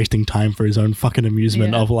just wasting time for his own fucking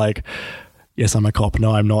amusement Yeah. of like, yes, I'm a cop.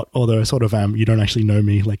 No, I'm not. Although I sort of am. You don't actually know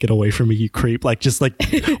me. Like, get away from me, you creep. Like, just like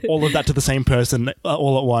all of that to the same person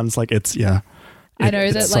all at once. Like, it's, yeah. I know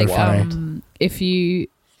It's that so like funny. if you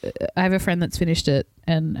I have a friend that's finished it,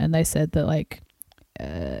 and they said that like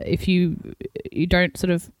if you don't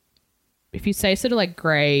sort of, if you stay sort of like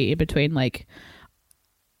grey in between like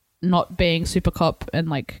not being super cop and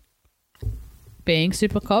like being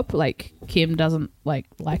super cop, like Kim doesn't like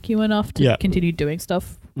you enough to Yeah. continue doing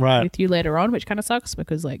stuff Right. with you later on, which kind of sucks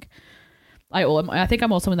because like I think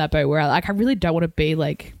I'm also in that boat where I really don't want to be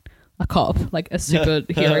like a cop, like a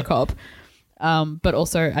superhero cop. But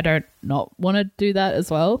also I don't not want to do that as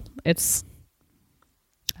well. It's,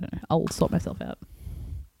 I don't know, I'll sort myself out.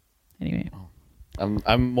 Anyway.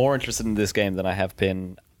 I'm more interested in this game than I have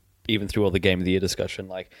been even through all the Game of the Year discussion.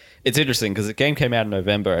 Like, it's interesting because the game came out in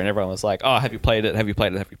November and everyone was like, oh, have you played it? Have you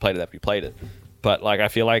played it? Have you played it? Have you played it? But like, I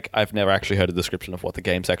feel like I've never actually heard a description of what the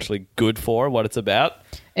game's actually good for, what it's about.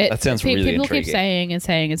 That sounds really people intriguing. keep saying and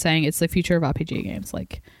saying and saying it's the future of RPG games.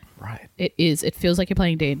 Like, Right. it is. It feels like you're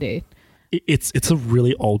playing D&D. It's a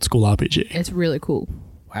really old school RPG. It's really cool.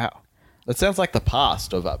 Wow. That sounds like the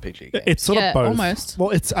past of RPG games. It's sort Yeah, of both. almost.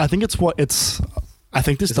 Well, I think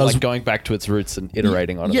this It's does like going back to its roots and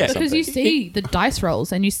iterating on it. Yeah. or Because something. you see the dice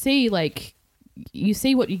rolls and you see like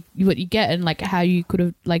what you get and like how you could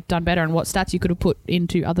have like done better and what stats you could have put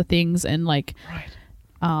into other things and like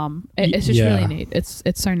it's just Yeah. really neat. It's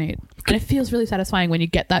so neat. And it feels really satisfying when you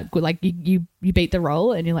get that good, like you beat the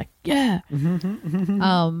roll and you're like, yeah.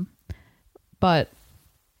 But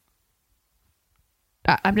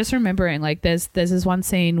I'm just remembering like there's this one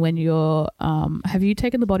scene when you're have you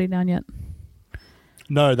taken the body down yet?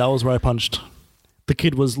 No, that was where I punched. The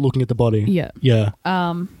kid was looking at the body. Yeah. Yeah.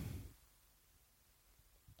 I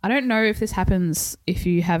don't know if this happens if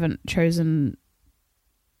you haven't chosen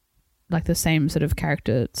like the same sort of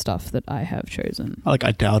character stuff that I have chosen, Like,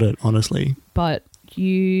 I doubt it, honestly. but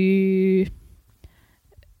he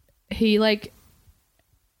hears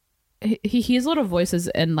a lot of voices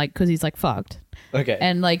and like because he's like fucked, Okay.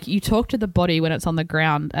 and like you talk to the body when it's on the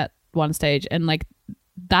ground at one stage, and like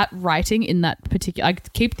that writing in that particular, I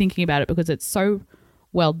keep thinking about it because it's so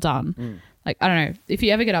well done. Like, I don't know if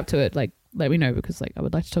you ever get up to it, like let me know because like I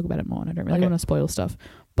would like to talk about it more and I don't really Okay. want to spoil stuff,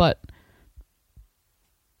 but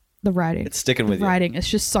the writing, It's sticking with the you. writing, it's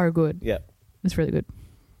just so good. Yeah. It's really good.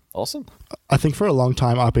 Awesome. I think for a long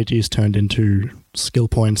time, RPGs turned into skill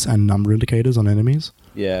points and number indicators on enemies.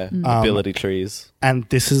 Yeah. Mm. Ability trees. And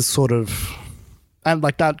this is sort of... And,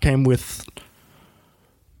 like, that came with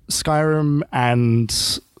Skyrim and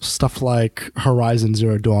stuff like Horizon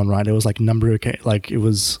Zero Dawn, right? It was, like, like, it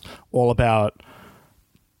was all about...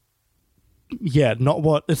 Yeah, it's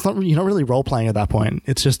not... You're not really role-playing at that point.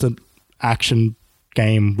 It's just an action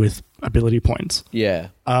game with ability points. Yeah.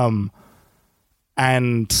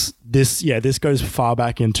 And this goes far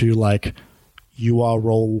back into like you are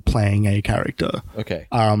role playing a character. Okay.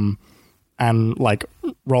 and like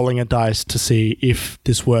rolling a dice to see if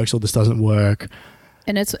this works or this doesn't work.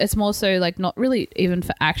 And it's more so like not really even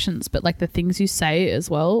for actions, but like the things you say as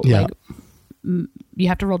well. Yeah. Like you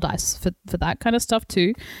have to roll dice for that kind of stuff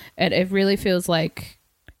too. And it really feels like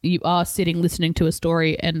you are sitting listening to a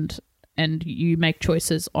story and you make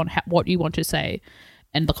choices on what you want to say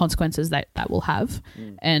and the consequences that will have.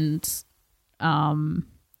 And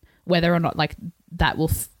whether or not like that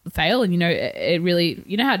will fail. And, it really,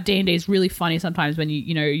 how D&D is really funny sometimes when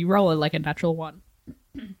you roll like a natural one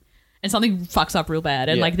and something fucks up real bad.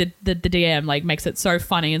 And like the DM like makes it so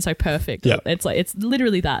funny and so perfect. Yeah. It's like, it's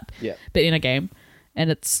literally that, but in a game, and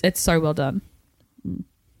it's so well done.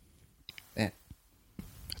 Yeah.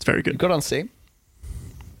 It's very good. You got it on Steam?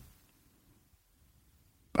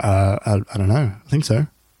 I don't know. I think so.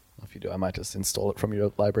 If you do, I might just install it from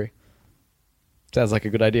your library. Sounds like a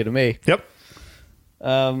good idea to me. Yep.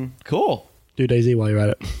 Cool. Do DayZ while you're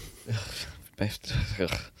at it.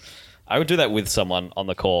 I would do that with someone on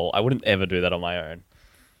the call. I wouldn't ever do that on my own.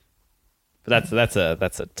 But that's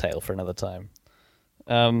a tale for another time.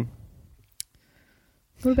 What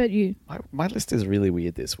about you? My list is really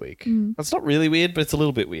weird this week. It's not really weird, but it's a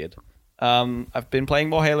little bit weird. I've been playing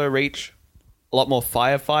more Halo Reach, a lot more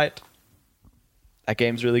Firefight. That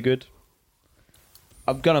game's really good.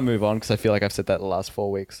 I'm going to move on because I feel like I've said that the last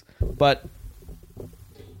 4 weeks. But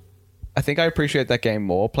I think I appreciate that game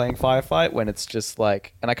more playing Firefight when it's just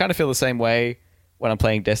like... And I kind of feel the same way when I'm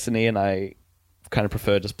playing Destiny, and I kind of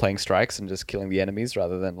prefer just playing strikes and just killing the enemies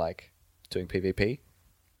rather than like doing PvP.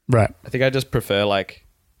 Right. I think I just prefer like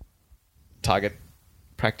target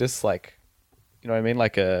practice, like, you know what I mean?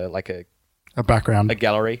 Like a background. a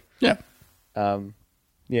gallery. Yeah.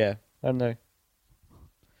 Yeah, I don't know.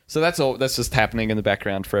 So that's all. That's just happening in the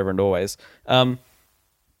background forever and always.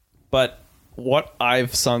 But what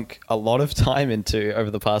I've sunk a lot of time into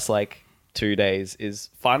over the past like 2 days is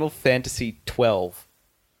Final Fantasy 12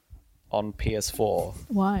 on PS4.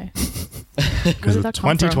 Why? Because of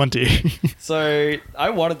 2020. So I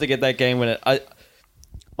wanted to get that game when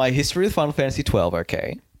my history with Final Fantasy 12,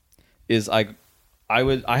 okay, is I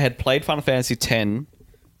had played Final Fantasy 10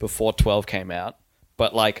 before 12 came out,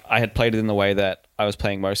 but like I had played it in the way that I was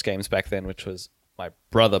playing most games back then, which was my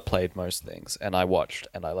brother played most things and I watched,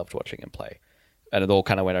 and I loved watching him play. And it all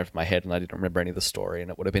kind of went over my head and I didn't remember any of the story,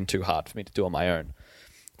 and it would have been too hard for me to do on my own.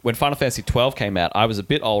 When Final Fantasy 12 came out, I was a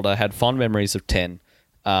bit older, had fond memories of 10.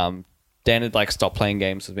 Dan had like stopped playing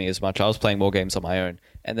games with me as much. I was playing more games on my own.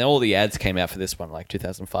 And then all the ads came out for this one, like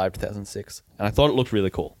 2005, 2006. And I thought it looked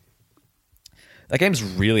really cool. That game's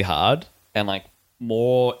really hard and like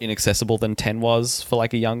more inaccessible than 10 was for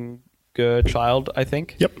like a younger child, I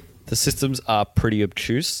think. Yep. The systems are pretty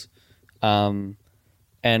obtuse.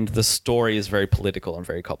 And the story is very political and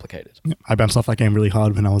very complicated. I bounced off that game really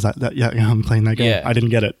hard when I was at that. Yeah, I'm playing that game. Yeah. I didn't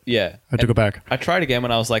get it. Yeah. I took it back. I tried again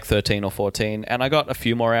when I was like 13 or 14, and I got a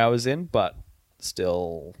few more hours in, but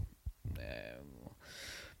still...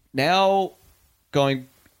 Now, going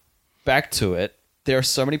back to it, there are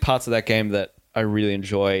so many parts of that game that I really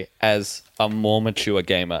enjoy as a more mature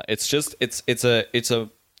gamer. It's just... It's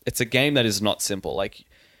a game that is not simple. Like,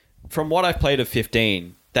 from what I've played of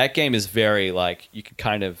 15... That game is very, like, you can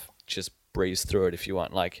kind of just breeze through it if you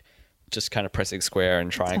want, like, just kind of pressing square and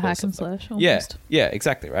triangle. It's a hack and slash, Yeah, almost. yeah,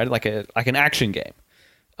 exactly, right? Like an action game.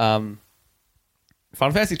 Final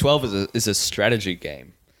Fantasy 12 is a strategy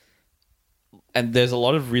game. And there's a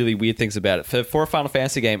lot of really weird things about it. For a Final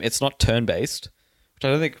Fantasy game, it's not turn-based, which I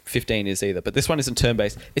don't think 15 is either, but this one isn't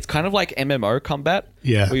turn-based. It's kind of like MMO combat.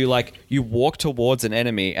 Yeah. Where you walk towards an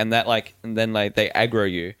enemy, and then they aggro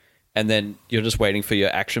you. And then you're just waiting for your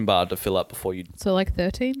action bar to fill up before you... So like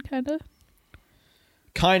 13, kind of?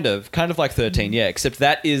 Kind of like 13, yeah. Except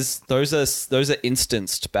those are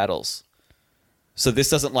instanced battles. So this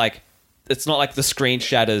doesn't like... It's not like the screen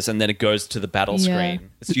shatters and then it goes to the battle screen.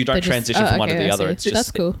 You don't transition from one to the other. It's just...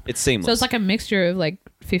 That's cool. It's seamless. So it's like a mixture of like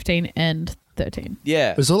 15 and 13.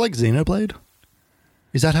 Yeah. Is it like Xenoblade?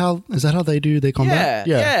 Is that how they do their combat?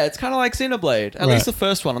 Yeah. It's kind of like Xenoblade. At least the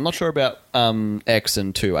first one. I'm not sure about X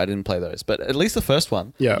and 2. I didn't play those, but at least the first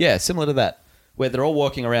one. Yeah, similar to that, where they're all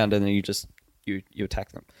walking around and then you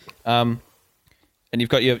attack them. And you've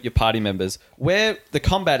got your party members. Where the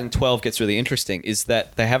combat in 12 gets really interesting is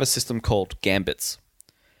that they have a system called gambits,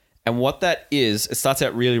 and what that is, it starts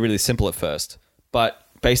out really, really simple at first, but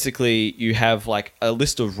basically you have like a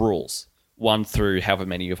list of rules, 1 through however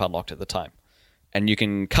many you've unlocked at the time. And you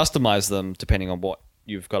can customize them depending on what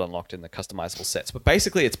you've got unlocked in the customizable sets. But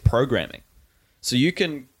basically, it's programming. So you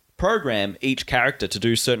can program each character to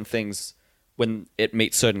do certain things when it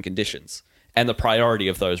meets certain conditions and the priority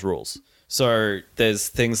of those rules. So there's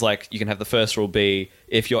things like you can have the first rule be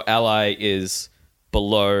if your ally is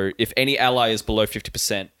if any ally is below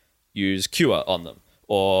 50%, use Cure on them.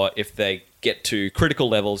 Or if they get to critical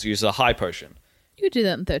levels, use a high potion. You could do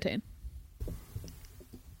that in 13.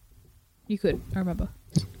 You could, I remember.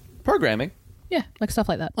 Programming. Yeah, like stuff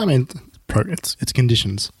like that. I mean, it's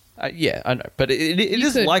conditions. Yeah, I know. But it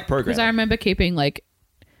is could, like programming. Because I remember keeping, like,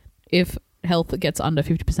 if health gets under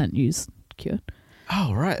 50%, use Cure.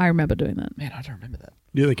 Oh, right. I remember doing that. Man, I don't remember that.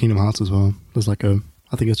 You do the Kingdom Hearts as well. There's like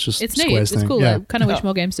I think it's just It's neat. Square's It's thing. cool. Yeah. I kind of wish Oh.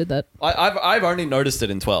 more games did that. I've only noticed it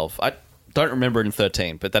in 12. I don't remember it in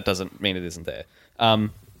 13, but that doesn't mean it isn't there.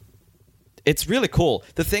 It's really cool.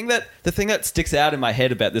 The thing that sticks out in my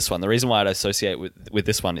head about this one, the reason why I'd associate with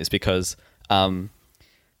this one is because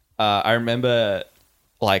I remember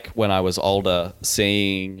like when I was older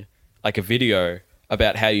seeing like a video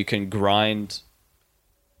about how you can grind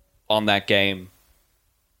on that game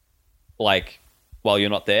like while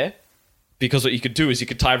you're not there. Because what you could do is you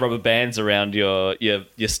could tie rubber bands around your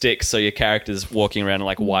sticks so your character's walking around in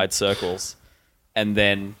like wide circles. And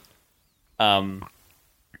then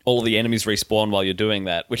all of the enemies respawn while you're doing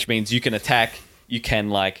that, which means you can attack, you can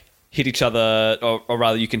like hit each other, or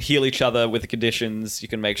rather you can heal each other with the conditions. You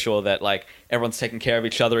can make sure that like everyone's taking care of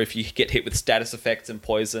each other if you get hit with status effects and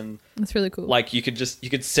poison. That's really cool. Like you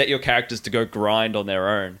could set your characters to go grind on their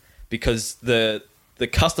own because the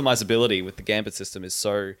customizability with the Gambit system is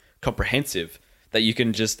so comprehensive that you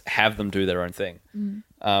can just have them do their own thing.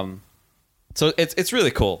 So it's really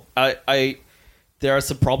cool. There are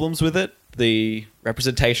some problems with it. The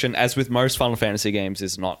representation, as with most Final Fantasy games,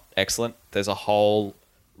 is not excellent. There's a whole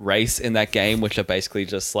race in that game which are basically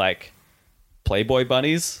just like Playboy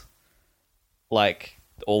bunnies. Like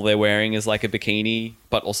all they're wearing is like a bikini,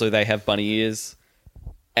 but also they have bunny ears.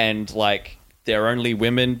 And like they're only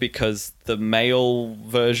women because the male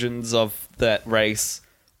versions of that race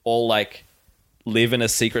all like live in a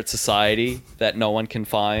secret society that no one can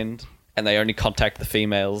find, and they only contact the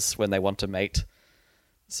females when they want to mate.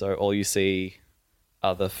 So all you see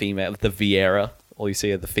are the Viera. All you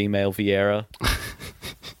see are the female Viera.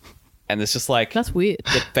 And it's just like... That's weird.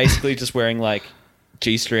 They're basically just wearing like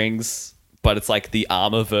G-strings, but it's like the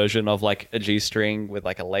armor version of like a G-string with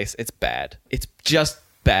like a lace. It's bad. It's just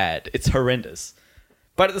bad. It's horrendous.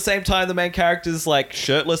 But at the same time, the main character's like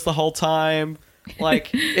shirtless the whole time. Like,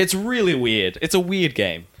 it's really weird. It's a weird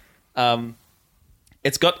game.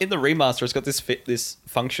 It's got, in the remaster, it's got this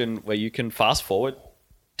function where you can fast forward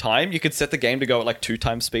time. You could set the game to go at like 2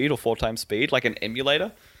 times speed or 4 times speed, like an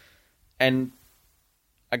emulator. And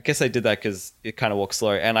I guess I did that because it kind of walks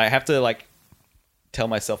slow. And I have to like tell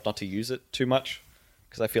myself not to use it too much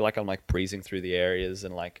because I feel like I'm like breezing through the areas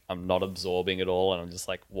and like I'm not absorbing it all and I'm just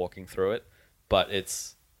like walking through it. But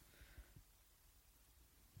it's...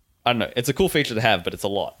 I don't know. It's a cool feature to have, but it's a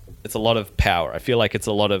lot. It's a lot of power. I feel like it's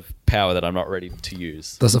a lot of power that I'm not ready to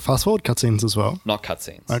use. Does it fast forward cutscenes as well? Not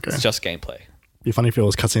cutscenes. Okay. It's just gameplay. It'd be funny if it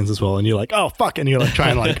was cutscenes as well, and you're like, oh fuck, and you're like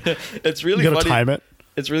trying like It's really you gotta funny. time it.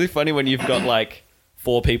 It's really funny when you've got like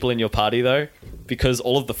 4 people in your party though, because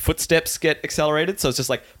all of the footsteps get accelerated. So it's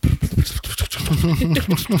just like.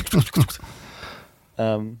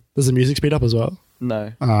 Does the music speed up as well?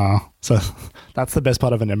 No. So that's the best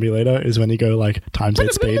part of an emulator is when you go like times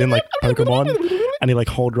 8 speed in like Pokemon and you like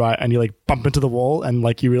hold right and you like bump into the wall and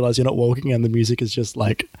like you realize you're not walking and the music is just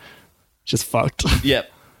like just fucked.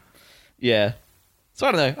 Yep. Yeah. So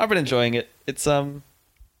I don't know. I've been enjoying it. I've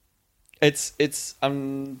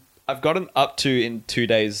gotten up to in 2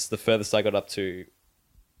 days the furthest I got up to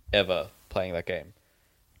ever playing that game.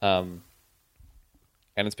 And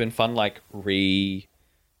it's been fun like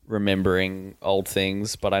remembering old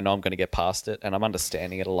things, but I know I'm going to get past it and I'm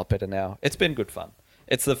understanding it a lot better now. It's been good fun.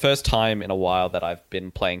 It's the first time in a while that I've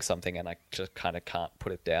been playing something and I just kind of can't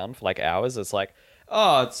put it down for like hours. It's like,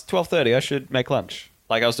 oh, it's 12:30. I should make lunch.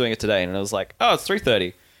 Like I was doing it today and it was like, oh, it's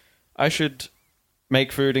 3:30. I should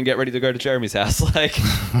make food and get ready to go to Jeremy's house. like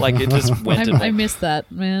it just went to I missed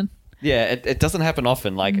that, man. Yeah, it doesn't happen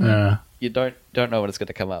often. Like you don't know when it's going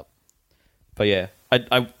to come up. But yeah,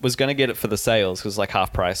 I was going to get it for the sales because it's like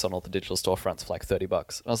half price on all the digital storefronts for like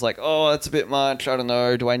 $30. I was like, oh, that's a bit much. I don't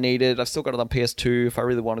know. Do I need it? I've still got it on PS2. If I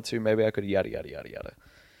really wanted to, maybe I could yada, yada, yada, yada.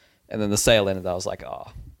 And then the sale ended. I was like,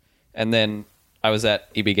 oh. And then I was at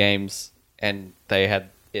EB Games and they had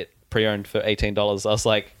it pre-owned for $18. I was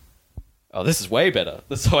like, oh, this is way better.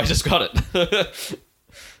 So I just got it.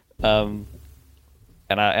 And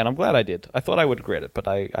I'm glad I did. I thought I would regret it, but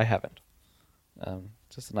I haven't.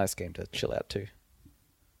 Just a nice game to chill out to.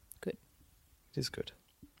 Good. It is good.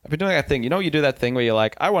 I've been doing that thing. You know, you do that thing where you're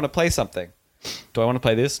like, I want to play something. Do I want to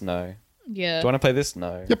play this? No. Yeah. Do I want to play this?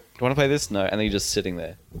 No. Yep. Do I want to play this? No. And then you're just sitting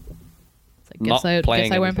there. It's like, not playing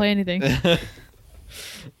guess I won't play anything.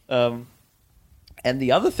 And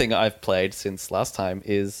the other thing I've played since last time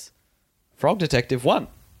is Frog Detective 1.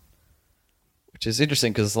 Which is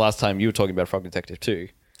interesting because last time you were talking about Frog Detective 2.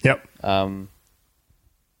 Yep.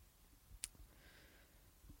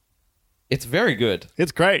 It's very good.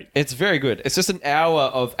 It's great. It's very good. It's just an hour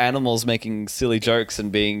of animals making silly jokes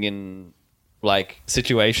and being in like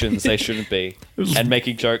situations they shouldn't be and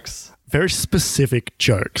making jokes. Very specific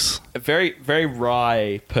jokes. Very, very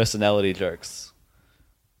wry personality jokes.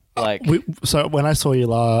 Like So when I saw you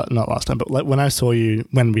not last time, but when I saw you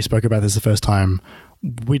when we spoke about this the first time,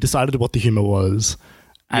 we decided what the humor was,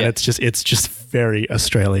 and Yeah. it's just very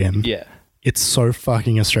Australian. yeah. It's so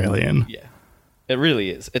fucking Australian. Yeah. It really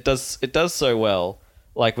is. It does so well.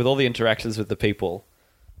 Like with all the interactions with the people.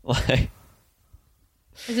 Like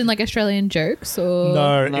As in like Australian jokes or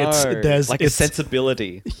No, there's like a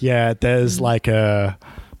sensibility. Yeah, there's like a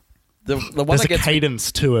The one there's that a gets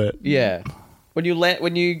cadence to it. yeah. When you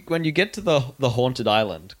get to the haunted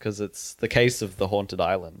island, because it's the case of the haunted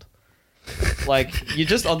island. Like you're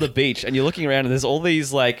just on the beach and you're looking around and there's all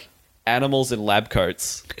these like animals in lab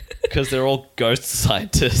coats because they're all ghost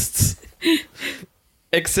scientists.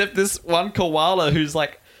 Except this one koala who's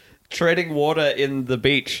like treading water in the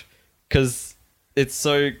beach because it's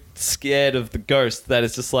so scared of the ghost that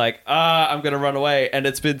it's just like, I'm going to run away. And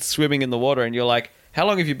it's been swimming in the water and you're like, how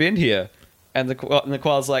long have you been here? And the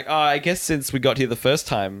koala's like, I guess since we got here the first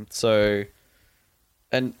time. So,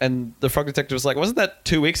 and the frog detective was like, wasn't that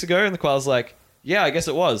 2 weeks ago? And the koala's like, yeah, I guess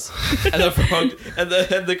it was. And the frog and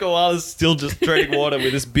the koala's still just treading water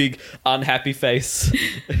with this big unhappy face.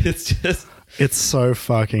 It's so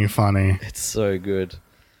fucking funny. It's so good.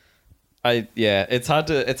 It's hard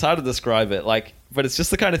to describe it. Like, but it's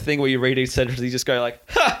just the kind of thing where you read each sentence and you just go like,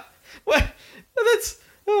 ha, what? That's.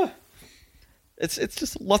 It's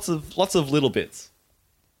just lots of little bits.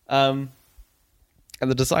 And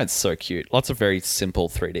the design's so cute. Lots of very simple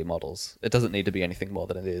 3D models. It doesn't need to be anything more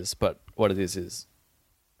than it is, but what it is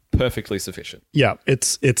perfectly sufficient. Yeah,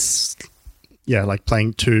 it's like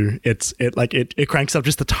playing 2. It cranks up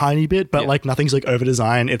just a tiny bit, but Yeah. like nothing's like over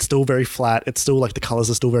design. It's still very flat. It's still like the colors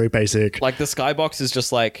are still very basic. Like the skybox is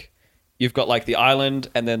just like you've got like the island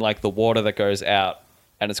and then like the water that goes out,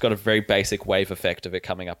 and it's got a very basic wave effect of it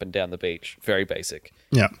coming up and down the beach. Very basic.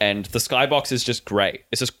 Yeah. And the skybox is just grey.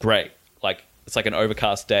 It's just grey. Like it's like an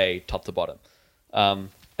overcast day, top to bottom. And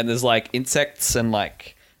there's like insects and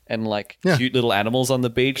Yeah. cute little animals on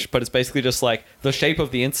the beach, but it's basically just like the shape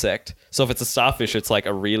of the insect. So if it's a starfish, it's like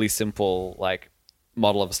a really simple like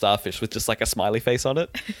model of a starfish with just like a smiley face on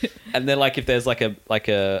it. And then like if there's like a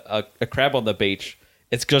crab on the beach,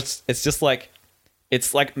 it's just like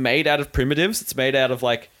it's like made out of primitives. It's made out of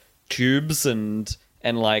like tubes and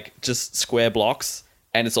like just square blocks.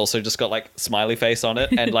 And it's also just got like smiley face on it,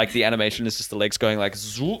 and like the animation is just the legs going like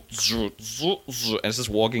zoo, zoo, zoo, zoo, and it's just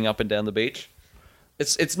walking up and down the beach.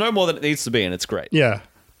 It's no more than it needs to be, and it's great. Yeah.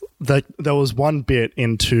 There was one bit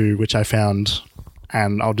in 2 which I found,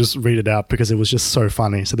 and I'll just read it out because it was just so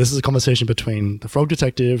funny. So this is a conversation between the frog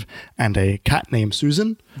detective and a cat named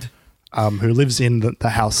Susan, who lives in the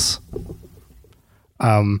house.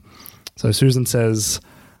 So Susan says,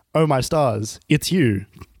 "Oh my stars, it's you."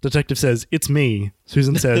 Detective says, "It's me."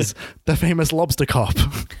 Susan says, "The famous lobster cop."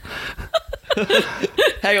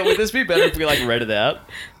 Hang on, would this be better if we like read it out?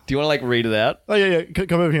 Do you want to like read it out? Oh yeah.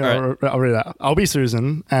 Come over here. All right. I'll read it out. I'll be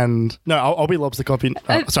Susan, and no, I'll be lobster cop.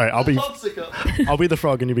 Sorry, I'll be the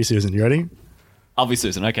frog, and you'll be Susan. You ready? I'll be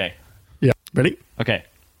Susan. Okay. Yeah. Ready? Okay.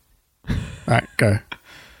 All right, go.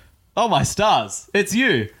 Oh my stars, it's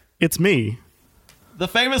you, It's me. the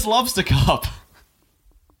famous lobster cop.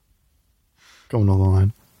 Go on the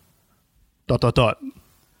line. ...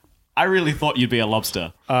 I really thought you'd be a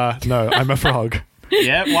lobster. No, I'm a frog.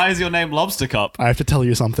 Yeah. Why is your name Lobster Cop? I have to tell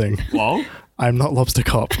you something. Whoa. I'm not lobster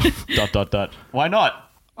cop. ... Why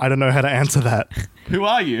not? I don't know how to answer that. Who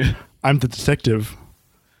are you? I'm the detective.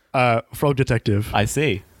 Frog detective. I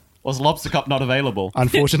see. Was Lobster Cop not available?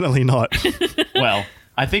 Unfortunately not. Well,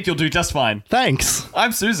 I think you'll do just fine. Thanks.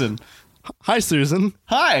 I'm Susan. Hi, Susan.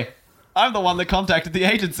 Hi. I'm the one that contacted the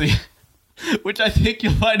agency, which I think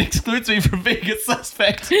you'll find excludes me from being a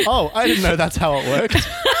suspect. Oh, I didn't know that's how it worked.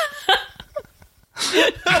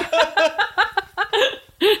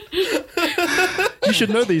 You should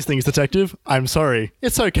know these things, detective. I'm sorry.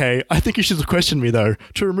 It's okay. I think you should question me, though,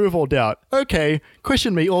 to remove all doubt. Okay,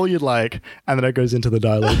 question me all you'd like. And then it goes into the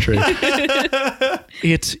dialogue tree.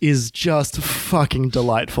 It is just fucking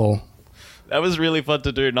delightful. That was really fun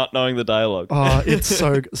to do, not knowing the dialogue. Oh, it's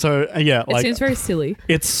yeah. It Like seems very silly.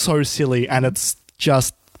 it's so silly, and it's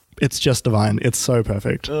just divine. It's so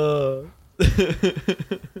perfect. So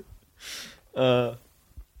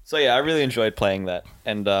yeah, I really enjoyed playing that,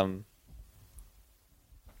 and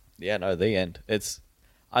the end.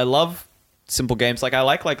 I love simple games. Like I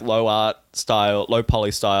like low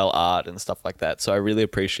poly style art and stuff like that. So I really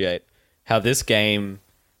appreciate how this game,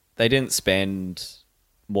 they didn't spend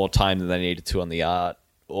more time than they needed to on the art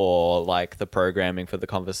or like the programming for the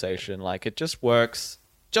conversation. Like it just works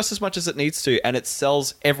just as much as it needs to, and it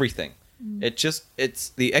sells everything. It's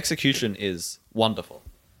the execution is wonderful.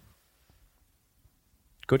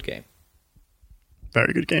 Good game.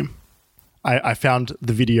 Very good game. I found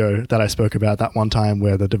the video that I spoke about that one time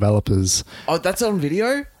where the developers. Oh, that's on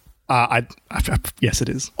video? Yes, it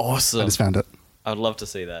is. Awesome. I just found it. I'd love to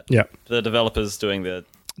see that. Yeah, The developers doing the...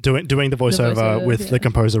 doing the voiceover, voiceover, with yeah. the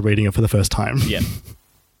composer reading it for the first time. Yeah.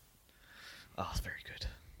 Oh, it's very good.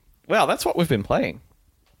 Wow, that's what we've been playing.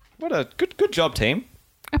 What a good job, team.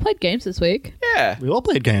 I played games this week. Yeah. We all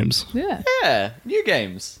played games. Yeah. Yeah. New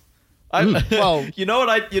games. well, you know what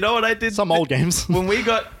I did? some old games. When we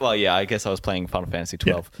got... Well, yeah, I guess I was playing Final Fantasy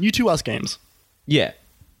 12. You to us games. Yeah.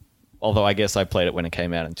 Although I guess I played it when it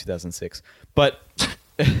came out in 2006. But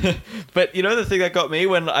but you know the thing that got me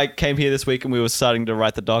when I came here this week and we were starting to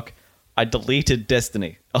write the doc? I deleted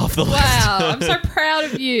Destiny off the list. Wow, I'm so proud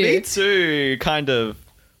of Me you. too, kind of.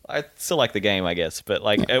 I still like the game, I guess, but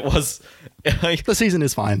like it was The season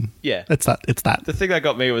is fine. yeah. It's that. The thing that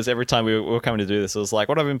got me was every time we were coming to do this, it was like,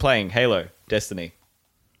 what have I been playing? Halo, Destiny.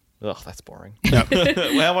 Ugh, that's boring. Yeah.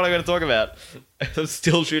 Well, what am I going to talk about? I'm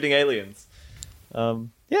still shooting aliens.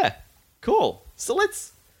 Yeah, cool. So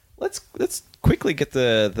let's quickly get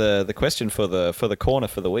the question for the corner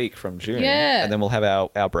for the week from June. Yeah. And then we'll have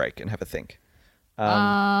our break and have a think.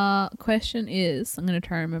 Question is, I'm going to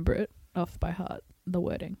try and remember it off by heart. The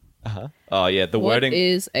wording. Uh-huh. Oh yeah, the What wording.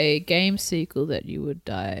 is a game sequel that you would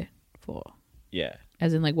die for? Yeah.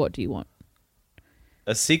 As in, like, what do you want?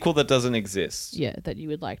 A sequel that doesn't exist. Yeah, that you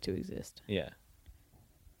would like to exist. Yeah.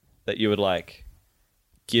 That you would like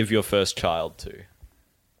give your first child to.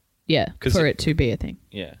 Yeah, 'Cause for it- it to be a thing.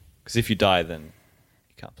 Yeah. Because if you die, then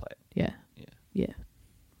you can't play it. Yeah. Yeah. Yeah.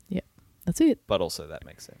 Yeah. That's it. But also that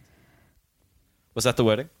makes sense. Was that the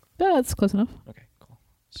wording? That's close enough. Okay, cool.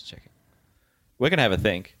 Just checking. We're gonna have a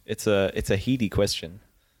think. It's a heady question.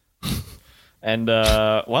 And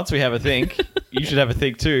once we have a think, you should have a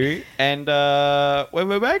think too. And when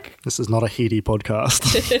we're back, This is not a heady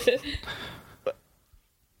podcast.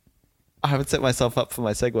 I haven't set myself up for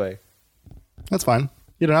my segue. That's fine.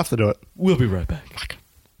 You don't have to do it. We'll be right back.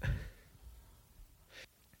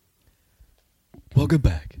 Welcome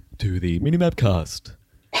back to the Minimap Cast.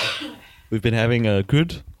 We've been having a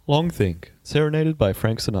good long think, serenaded by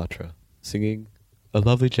Frank Sinatra, singing a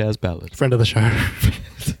lovely jazz ballad. Friend of the show.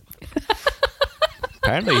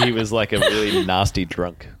 Apparently he was like a really nasty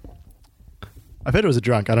drunk. I've heard it was a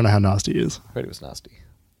drunk. I don't know how nasty he is. I heard he was nasty.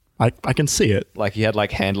 I can see it. Like he had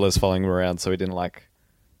like handlers following him around so he didn't like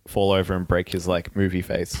fall over and break his like movie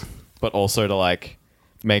face. But also to like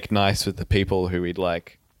make nice with the people who he'd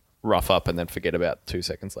like rough up and then forget about 2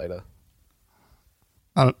 seconds later.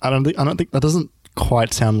 I don't think that doesn't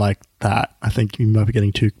quite sound like that. I think you might be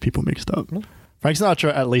getting two people mixed up. No. Frank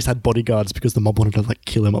Sinatra at least had bodyguards because the mob wanted to like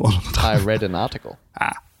kill him a lot of the I time. read an article.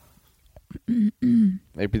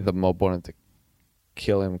 Maybe the mob wanted to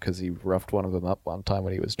kill him because he roughed one of them up one time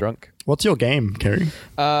when he was drunk. What's your game, Kerry?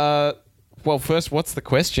 Well, first, what's the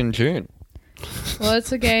question, June? Well,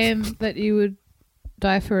 it's a game that you would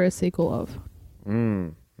die for a sequel of.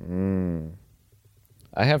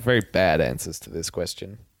 I have very bad answers to this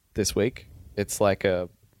question this week. It's like a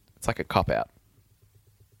cop out.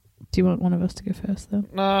 Do you want one of us to go first, though?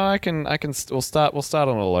 No, I can. We'll start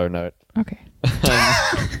on a low note. Okay.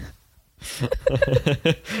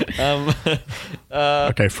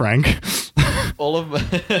 Okay, Frank. All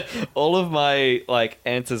of my like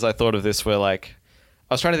answers I thought of this were like,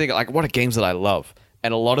 I was trying to think like what are games that I love,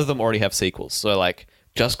 and a lot of them already have sequels. So like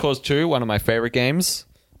Just Cause 2, one of my favorite games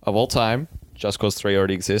of all time. Just Cause 3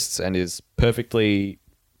 already exists and is perfectly.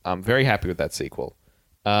 I'm very happy with that sequel.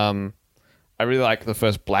 I really like the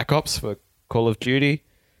first Black Ops for Call of Duty.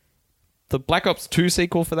 The Black Ops 2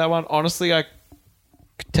 sequel for that one, honestly, I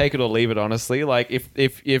could take it or leave it, honestly. Like,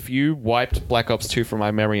 if you wiped Black Ops 2 from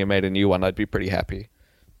my memory and made a new one, I'd be pretty happy.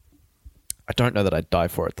 I don't know that I'd die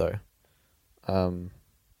for it, though.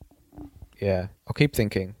 Yeah, I'll keep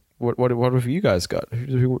thinking. What have you guys got?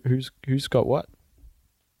 Who's got what?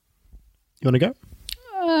 You want to go?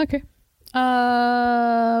 Okay.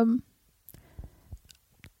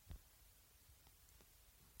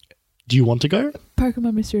 Do you want to go?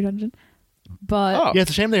 Pokemon Mystery Dungeon. But Oh. Yeah,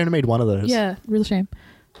 it's a shame they only made one of those. yeah, real shame.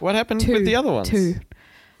 What happened Two. with the other ones? 2.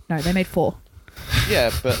 No, they made 4.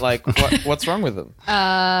 Yeah, but like, what's wrong with them?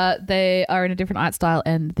 They are in a different art style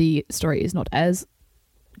and the story is not as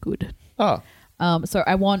good. Oh, So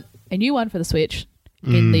I want a new one for the Switch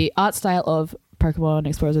in the art style of Pokemon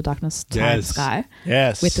Explorers of Darkness Time Yes. Sky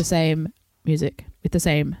Yes. with the same music, with the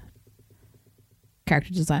same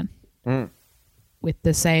character design, with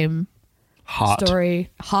the same Heart. story,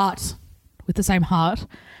 with the same heart,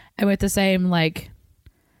 and with the same like,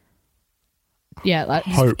 yeah, like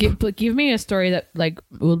Hope. give me a story that like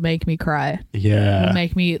will make me cry, will Yeah.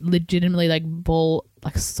 make me legitimately like bawl,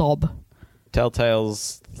 like sob.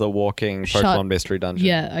 Telltale's The Walking Shut- Pokemon Mystery Dungeon.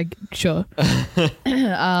 Yeah, sure.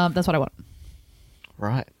 That's what I want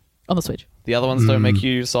Right. on the Switch. The other ones don't make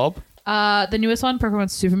you sob? The newest one, Pokemon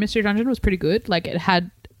Super Mystery Dungeon, was pretty good. Like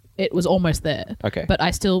it was almost there. Okay. But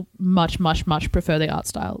I still much prefer the art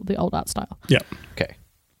style, the old art style. Yeah. Okay.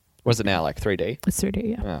 Was it now like 3D? It's 3D,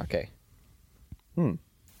 yeah. Oh, okay.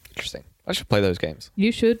 Interesting. I should play those games.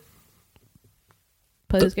 You should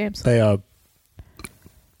play those games. They are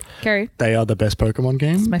Carrie, the best Pokemon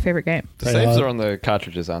game. it's my favorite game. The They saves are- are on the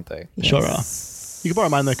cartridges, aren't they? Sure are. Yes. You can borrow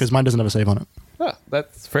mine though, because mine doesn't have a save on it. Oh,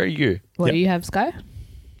 that's very you. What Yep. do you have, Sky?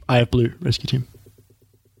 I have Blue Rescue Team.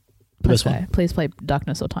 The Play best Sky. one. Please play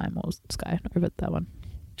Darkness or Time or Sky over that one.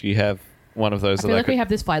 Do you have one of those I that feel I like could... we have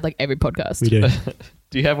this fight like every podcast. We do.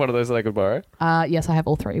 Do you have one of those that I could borrow? Yes, I have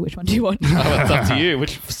all 3. Which one do you want? Oh, it's up to you.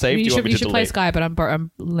 Which save do you want me you to should play delete? Sky, but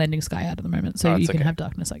I'm lending Sky out at the moment, so Oh, you it's can okay. have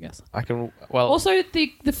Darkness, I guess. I can... Well... Also,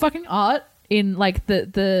 the fucking art in like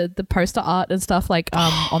the poster art and stuff like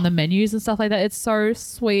on the menus and stuff like that, it's so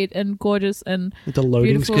sweet and gorgeous and The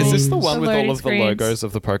loading Beautiful. screens. is this the The one with all loading of the screens. logos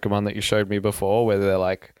of the Pokemon that you showed me before, where they're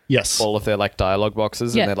like Yes. all of their like dialogue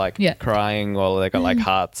boxes Yeah, and they're like yeah. crying or they got like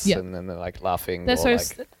hearts Yeah. and then they're like laughing they're or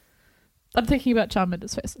so. like I'm thinking about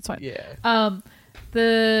Charmander's face. It's fine. yeah.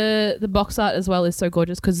 The box art as well is so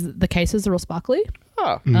gorgeous because the cases are all sparkly.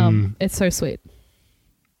 Oh, It's so sweet.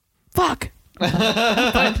 Fuck.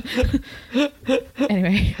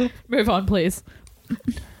 Anyway, move on, please.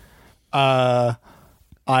 I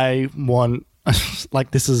want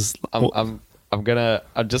like this is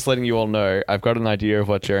I'm just letting you all know I've got an idea of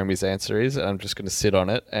what Jeremy's answer is and I'm just gonna sit on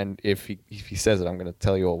it and if he says it I'm gonna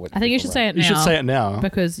tell you all what I think you should say it now. you should say it now.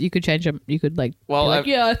 because you could change them. You could like. Well, be like, I've-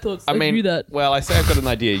 yeah, I knew that. Well, I say I've got an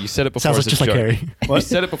idea. You said it before Sounds as just a like joke. Harry. You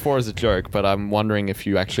said it before as a joke, but I'm wondering if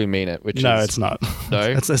you actually mean it. Which No, is, it's not. No?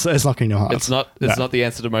 it's not Kingdom Hearts. It's not. No. It's not the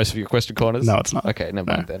answer to most of your question corners. No, it's not. Okay, never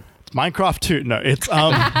mind then. It's Minecraft 2. No, it's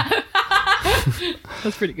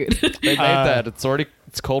That's pretty good. They made that.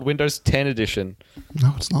 It's called Windows 10 edition.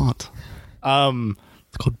 no, it's not.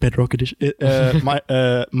 It's called Bedrock Edition.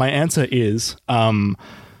 My answer is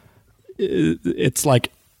it's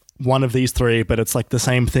like one of these 3, but it's like the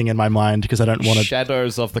same thing in my mind because I don't want to.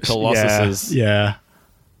 Shadows of the Colossuses. Yeah.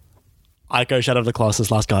 I go Shadow of the Colossus,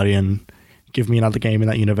 Last Guardian. Give me another game in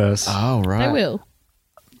that universe. Oh right. They will.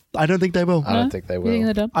 I don't think they will. I don't think they You think will.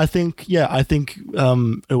 they're done? I think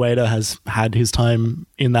Ueda has had his time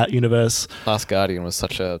in that universe. Last Guardian was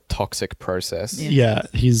such a toxic process. Yeah.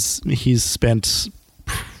 Yeah, he's spent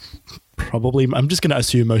probably, I'm just going to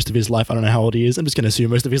assume most of his life. I don't know how old he is. I'm just going to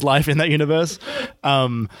assume most of his life in that universe.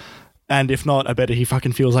 And if not, I bet he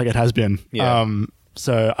fucking feels like it has been. Yeah.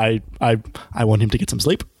 So I want him to get some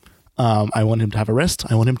sleep. I want him to have a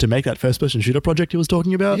rest. I want him to make that first-person shooter project he was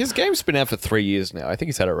talking about. His game's been out for 3 years now. I think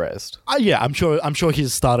he's had a rest. Yeah, I'm sure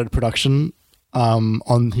he's started production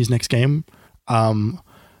on his next game.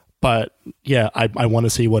 But yeah, I want to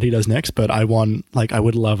see what he does next. But I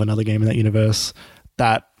would love another game in that universe.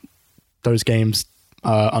 That those games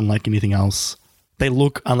are unlike anything else. They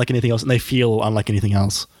look unlike anything else, and they feel unlike anything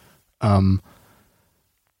else.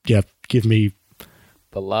 Yeah, give me.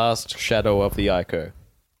 The Last Shadow of the Ico.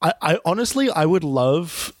 I honestly, I would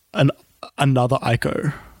love another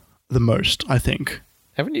Ico the most. I think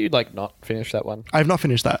Haven't you like not finished that one? I've not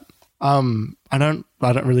finished that. I don't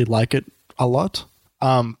really like it a lot.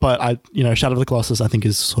 But Shadow of the Colossus I think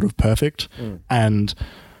is sort of perfect, and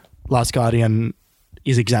Last Guardian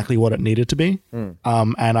is exactly what it needed to be. And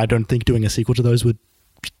I don't think doing a sequel to those would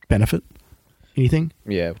benefit anything.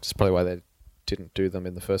 Yeah, which is probably why they didn't do them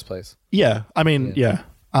in the first place. Yeah, I mean, yeah.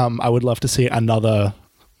 I would love to see another,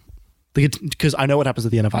 because I know what happens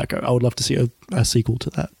at the end of Ico. I would love to see a sequel to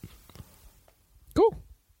that. Cool.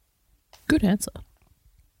 Good answer.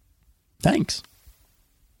 Thanks.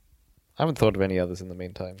 I haven't thought of any others in the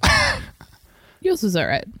meantime. Yours was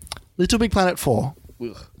alright. Little Big Planet 4.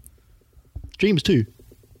 Ugh. Dreams 2.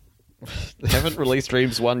 They haven't released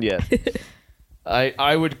Dreams 1 yet.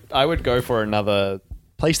 I would go for another.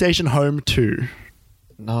 PlayStation Home 2,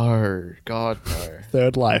 No, God no.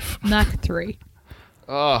 Third Life. Knack 3.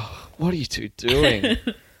 Oh, what are you two doing?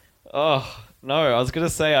 Oh no, I was gonna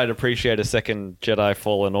say I'd appreciate a second Jedi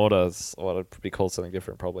Fallen Order, or it'd be called something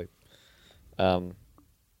different probably. But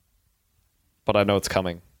I know it's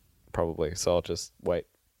coming, probably, so I'll just wait.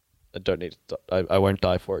 I don't need to, I won't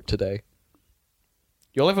die for it today.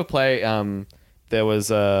 You'll ever play? There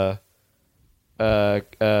was a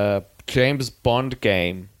James Bond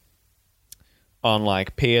game on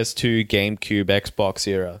like PS2, GameCube, Xbox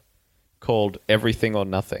era called Everything or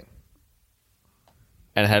Nothing,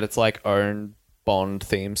 and it had its like own Bond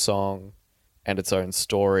theme song and its own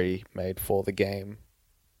story made for the game.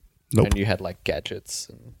 Nope. And you had like gadgets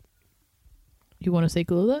and You want a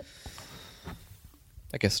sequel of that?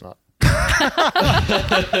 I guess not.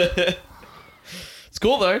 It's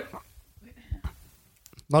cool though.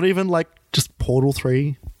 Not even like just Portal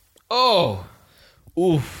 3. Oh,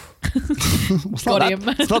 oof. It's not, Got that, him.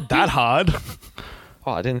 it's not that hard.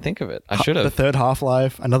 Oh, I didn't think of it. I should The have. third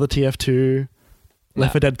Half-Life, another TF2,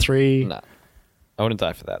 Left 4 Dead 3. No, I wouldn't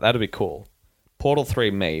die for that. That'd be cool. Portal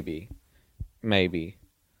 3, maybe. Maybe.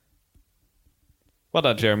 Well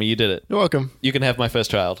done, Jeremy. You did it. You're welcome. You can have my first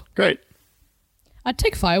child. Great. I'd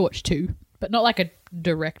take Firewatch 2, but not like a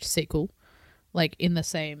direct sequel, like in the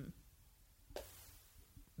same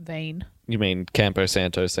vein. You mean Campo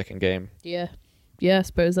Santo's second game? Yeah. Yeah, I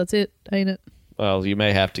suppose that's it, ain't it? Well, you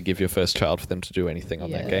may have to give your first child for them to do anything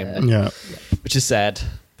on that game, Yeah. which is sad,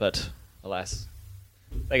 but alas,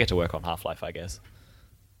 they get to work on Half-Life, I guess.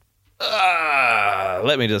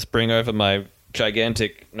 Let me just bring over my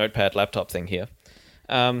gigantic notepad laptop thing here.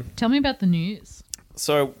 Tell me about the news.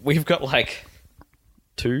 So we've got like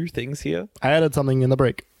 2 things here. I added something in the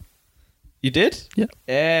break. You did? Yeah.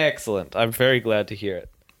 Excellent. I'm very glad to hear it.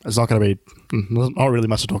 It's not going to be... not really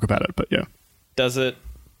much to talk about it, but yeah. Does it?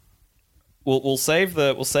 We'll save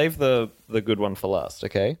the good one for last,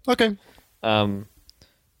 okay? Okay.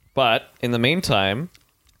 But in the meantime,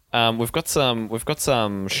 we've got some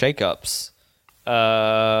shakeups,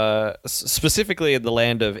 specifically in the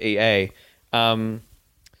land of EA.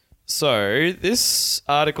 So this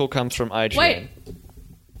article comes from IGN. Wait.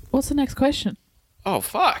 What's the next question? Oh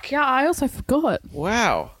fuck! Yeah, I also forgot.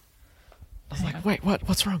 Wow. I was like, wait, what?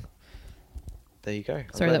 What's wrong? There you go. I'm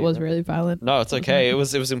Sorry, glad that you was know. really violent. No, it's okay. It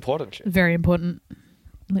was important. Shit. Very important.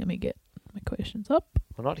 Let me get my questions up.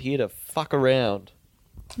 We're not here to fuck around.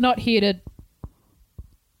 Not here to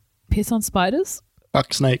piss on spiders.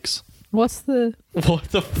 Fuck snakes. What's the What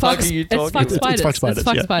the fuck are you talking It's fuck about? spiders. It's fuck spiders, It's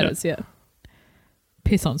fuck yeah, spiders, yeah.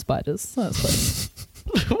 Piss on spiders. That's close.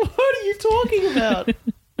 What are you talking about?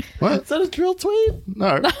 What? Is that a drill tweet?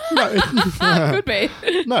 No. No. Could be.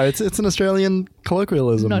 No, it's an Australian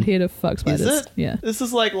colloquialism. Not here to fuck spiders. Is it? Yeah. This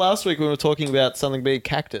is like last week when we were talking about something being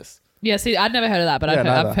cactus. Yeah, see, I'd never heard of that, but Yeah, I've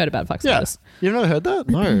neither. heard about fuck Yeah. spiders. You've never heard that?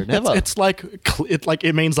 No, never. It's like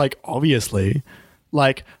it means like obviously,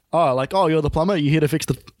 like oh you're the plumber. You here to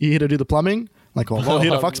do the plumbing? Like well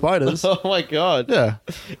here to fuck spiders. Oh my god. Yeah.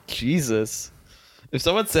 Jesus. If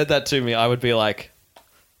someone said that to me, I would be like,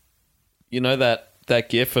 you know that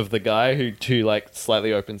gif of the guy who like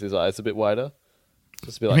slightly opens his eyes a bit wider?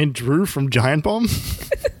 Just be I like, mean Drew from Giant Bomb.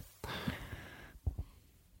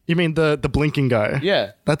 You mean the blinking guy?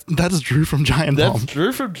 yeah. That's Drew from Giant That's Bomb.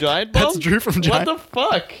 Drew from Giant Bomb? That's Drew from Giant- What the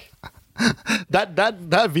fuck?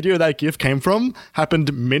 That video that gif came from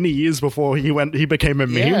happened many years before he became a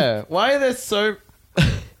meme. Yeah. Why are there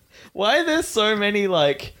so many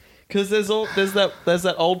like because there's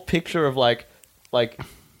that old picture of like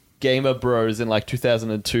gamer bros in like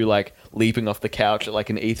 2002 like leaping off the couch at like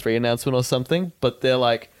an E3 announcement or something, but they're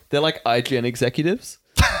like IGN executives.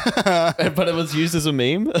 But it was used as a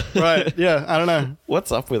meme. Right. Yeah. I don't know.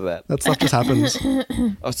 What's up with that? That stuff just happens.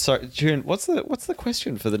 Oh, sorry, June. What's the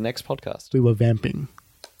question for the next podcast? We were vamping.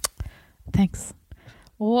 Thanks.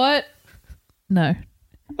 What? No.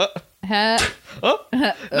 Ha.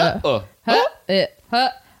 Oh,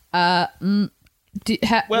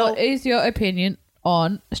 Well- what is your opinion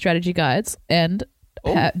on strategy guides, and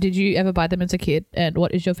did you ever buy them as a kid, and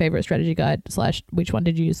what is your favorite strategy guide / which one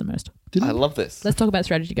did you use the most? I love this. Let's talk about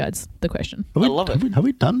strategy guides. The question. Have we, I love it. Have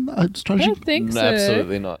we done a I strategy? don't think No, so.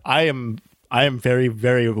 absolutely not. I am very,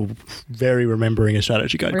 very, very remembering a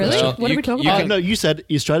strategy guide Really? question. Well, What are you- we talking you about? can- No, you said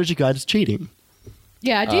your strategy guide is cheating.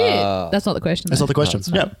 Yeah, I did. That's not the question. That's though. not the question. it's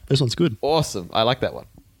fine. Yeah, this one's good. Awesome. I like that one.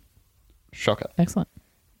 Shocker. Excellent.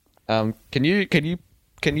 Can you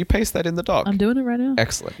paste that in the doc? I'm doing it right now.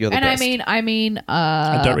 Excellent. You're the And best. I mean,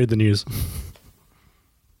 I don't read the news.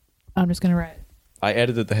 I'm just gonna write. I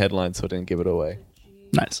edited the headline so I didn't give it away.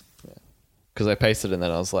 Nice. because I pasted it and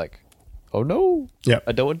then I was like, oh no, Yep.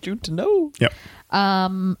 I don't want you to know. Yep.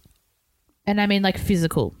 And I mean like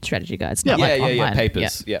physical strategy guides. Not Yeah. like Yeah, online.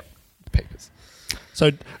 papers. Yeah, papers.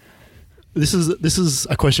 So this is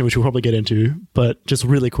a question which we'll probably get into, but just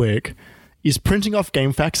really quick. Is printing off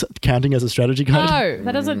game facts counting as a strategy guide? No,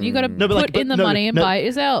 that doesn't. You got to No, but put like- but in the no, money and no. buy it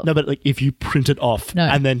yourself. No, but like if you print it off No.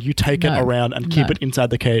 and then you take it No. around and keep No. it inside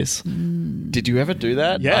the case. Did you ever do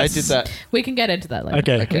that? Yes. I did that. We can get into that later.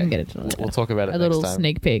 Okay. We can get into that later. We'll talk about it A next little time.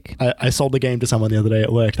 sneak peek. I sold the game to someone the other day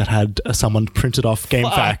at work that had someone printed off game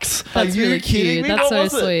Fuck. facts. That's Are you really kidding cute. me? That's What so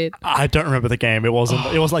was it? sweet. I don't remember the game. It wasn't.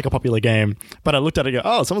 It was like a popular game. But I looked at it and go,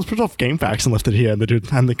 oh, someone's printed off game facts and left it here. And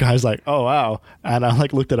the guy's like, oh wow. And I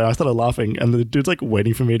like looked at it. I started laughing, and the dude's like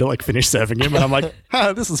waiting for me to like finish serving him. And I'm like,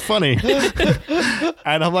 this is funny.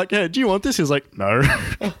 And I'm like, yeah, do you want this? He's like, no.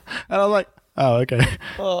 And I'm like, oh, okay.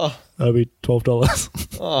 Oh, That'll be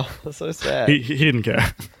 $12. oh, that's so sad. He didn't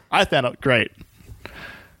care. I found it great.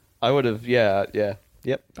 I would have, yeah,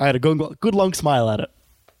 yep. I had a good long smile at it.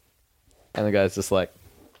 And the guy's just like,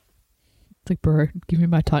 It's like, bro, give me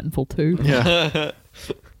my Titanfall 2. Yeah.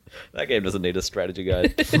 that game doesn't need a strategy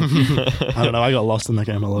guide. I don't know. I got lost in that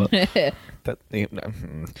game a lot. That,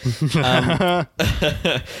 no.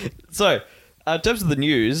 So, in terms of the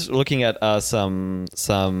news, looking at some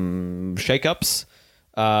shakeups.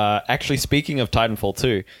 Actually, speaking of Titanfall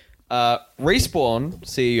 2, Respawn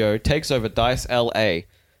CEO takes over DICE LA,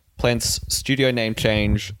 plans studio name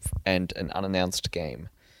change and an unannounced game.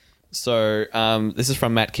 So, this is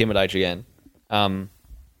from Matt Kim at IGN.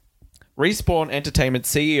 Respawn Entertainment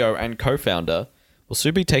CEO and co-founder will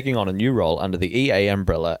soon be taking on a new role under the EA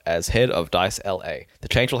umbrella as head of DICE LA. The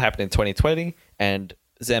change will happen in 2020, and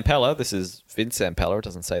Zampella, this is Vince Zampella, it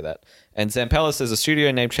doesn't say that, and Zampella says a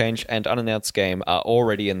studio name change and unannounced game are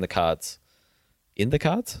already in the cards. In the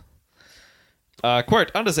cards?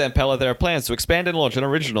 Quote, under Zampella, there are plans to expand and launch an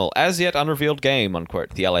original, as yet unrevealed game,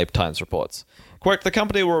 unquote, the LA Times reports. Quote, the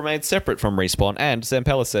company will remain separate from Respawn, and,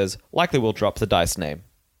 Zampella says, likely will drop the DICE name.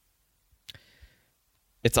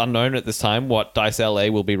 It's unknown at this time what DICE LA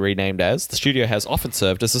will be renamed as. The studio has often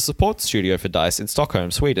served as a support studio for DICE in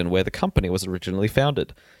Stockholm, Sweden, where the company was originally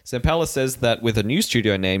founded. Zampella says that with a new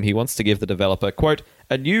studio name, he wants to give the developer, quote,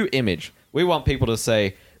 a new image. We want people to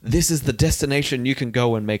say, this is the destination you can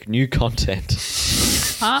go and make new content.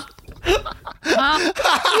 Huh?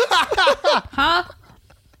 Huh?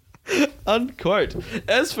 Unquote.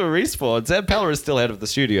 As for Respawn, Zampella is still head of the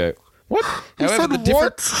studio. What? However,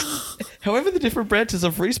 the different branches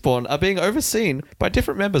of Respawn are being overseen by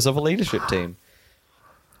different members of a leadership team.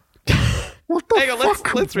 What the Hang on,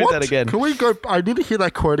 let's read that again. Can we go? I need to hear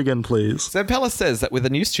that quote again, please. Zampella says that with a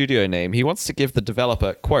new studio name, he wants to give the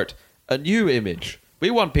developer, quote, a new image.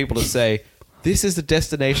 We want people to say, this is the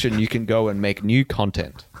destination you can go and make new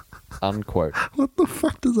content. Unquote. What the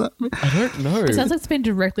fuck does that mean? I don't know. It sounds like it's been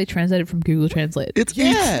directly translated from Google Translate. It's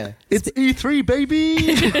Yeah. It's E3, baby.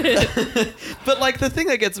 But like the thing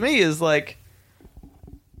that gets me is like,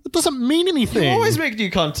 It doesn't mean anything. you always make new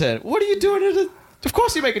content. What are you doing? Of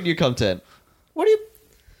course you're making new content. What are you...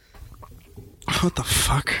 What the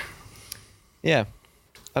fuck? Yeah.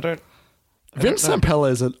 I don't Vince know. Zampella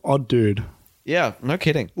is an odd dude. Yeah, no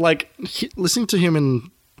kidding. Like listening to him in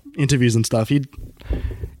interviews and stuff, he's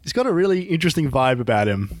got a really interesting vibe about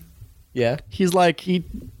him. Yeah. He's like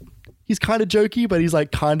he's kind of jokey, but he's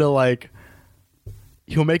like kind of like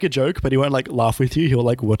he'll make a joke, but he won't like laugh with you. He'll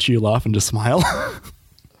like watch you laugh and just smile.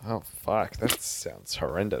 Oh, fuck. That sounds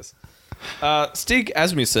horrendous. Stig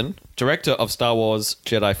Asmussen, director of Star Wars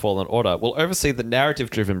Jedi Fallen Order, will oversee the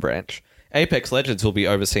narrative-driven branch. Apex Legends will be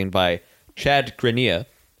overseen by Chad Grenier,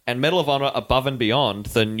 and Medal of Honor Above and Beyond,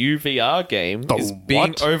 the new VR game, The is being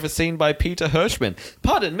what? overseen by Peter Hirschman.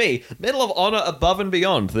 Pardon me, Medal of Honor Above and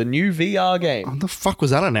Beyond, the new VR game. When the fuck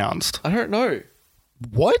was that announced? I don't know.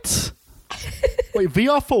 What? Wait,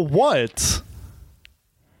 VR for what?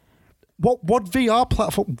 What VR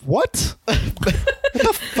platform? What? What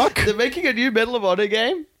the fuck? They're making a new Medal of Honor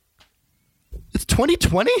game? It's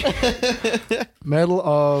 2020? Medal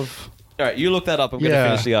of... All right, you look that up. I'm going to Yeah.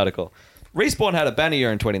 finish the article. Respawn had a banner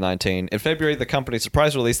year in 2019. In February, the company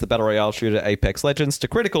surprise released the Battle Royale shooter Apex Legends to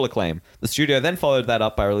critical acclaim. The studio then followed that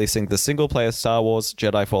up by releasing the single-player Star Wars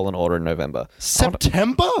Jedi Fallen Order in November.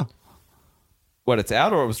 September? What, it's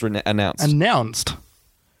out or it was announced? Announced.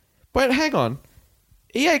 But hang on.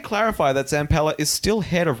 EA clarified that Zampella is still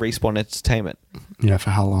head of Respawn Entertainment. Yeah, for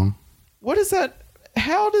how long? What is that?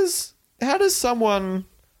 How does someone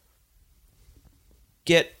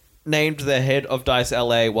get named the head of DICE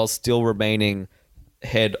LA while still remaining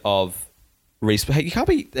head of Respawn? You can't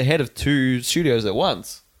be the head of two studios at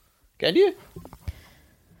once, can you?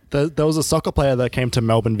 There was a soccer player that came to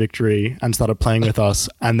Melbourne Victory and started playing with us,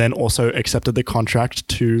 and then also accepted the contract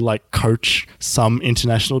to like coach some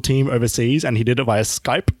international team overseas, and he did it via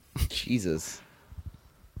Skype. Jesus.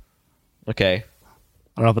 Okay.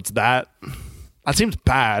 I don't know if it's that. That seems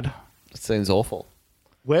bad. It seems awful.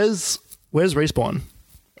 Where's Respawn?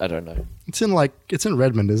 I don't know. It's in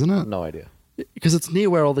Redmond, isn't it? No idea. Because it's near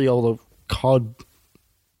where all the older COD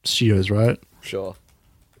studios, right? Sure.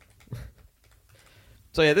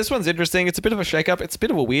 So yeah, this one's interesting. It's a bit of a shake-up. It's a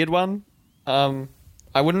bit of a weird one.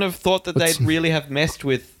 I wouldn't have thought that they'd really have messed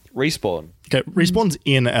with Respawn. Okay, Respawn's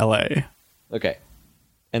in LA. Okay.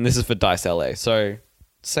 And this is for DICE LA, so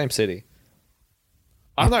same city.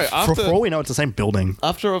 I don't know. For all we know, it's the same building.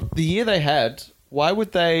 After the year they had, why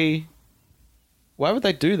would they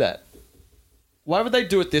do that? Why would they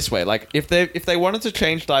do it this way? Like, if they wanted to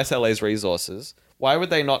change DICE LA's resources, why would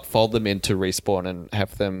they not fold them into Respawn and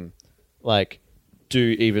have them, like,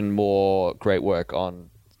 do even more great work on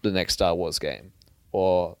the next Star Wars game?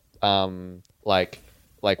 Or, like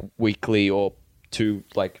weekly or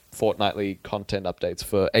fortnightly content updates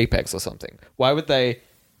for Apex or something? Why would they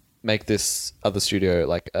make this other studio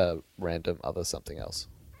like a random other something else?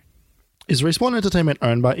 Is Respawn Entertainment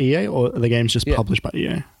owned by EA, or are the games just Yeah. published by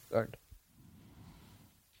EA? Owned.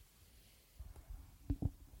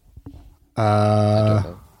 I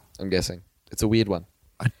don't know. I'm guessing. It's a weird one.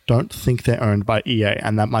 I don't think they're owned by EA,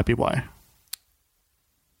 and that might be why.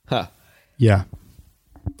 Huh. Yeah.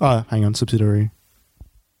 Oh, hang on, subsidiary.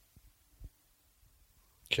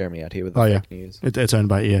 Jeremy out here with the Oh yeah, fake news. it's owned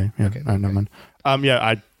by EA. Yeah, Okay, no, never mind.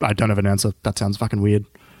 Yeah, I don't have an answer. That sounds fucking weird.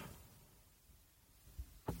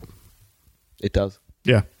 It does.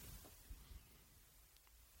 Yeah.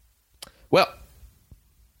 Well,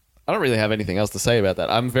 I don't really have anything else to say about that.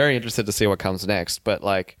 I'm very interested to see what comes next, but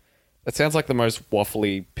like, it sounds like the most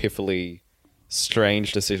waffly, piffly,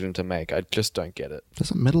 strange decision to make. I just don't get it.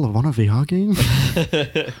 There's a Medal of Honor VR game?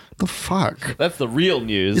 The fuck? That's the real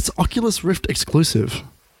news. It's Oculus Rift exclusive.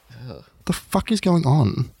 The fuck is going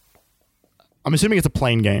on? I'm assuming it's a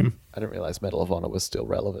plain game. I didn't realize Medal of Honor was still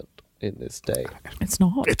relevant in this day. It's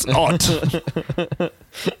not. It's not.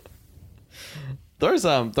 Those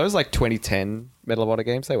like 2010 Medal of Honor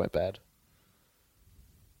games, they weren't bad.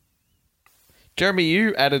 Jeremy,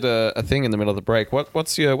 you added a thing in the middle of the break.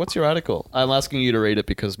 What's your article? I'm asking you to read it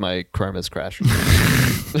because my Chrome has crashed.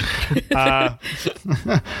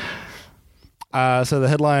 So the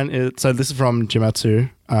headline is... So this is from Gematsu,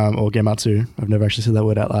 or Gematsu. I've never actually said that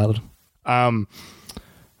word out loud. How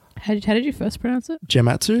did you first pronounce it?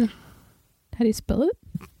 Gematsu? How do you spell it?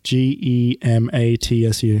 Gematsu.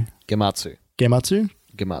 Gematsu. Gematsu?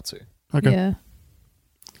 Gematsu. Okay. Yeah.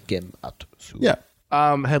 Gematsu. Yeah.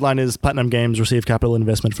 Headline is Platinum Games receive capital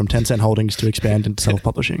investment from Tencent Holdings to expand into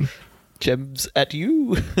self-publishing. Gems at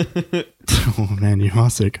you. Oh man, you are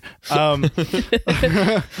sick. Sorry,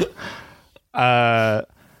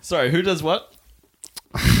 who does what?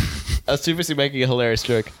 I was too busy making a hilarious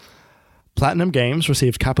joke. Platinum Games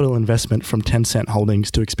received capital investment from Tencent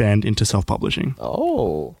Holdings to expand into self-publishing.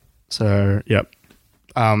 Oh. So, yep.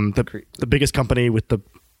 The biggest company with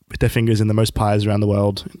their fingers in the most pies around the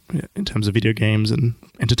world in terms of video games and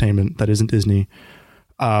entertainment that isn't Disney.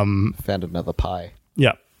 Found another pie.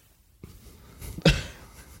 Yeah.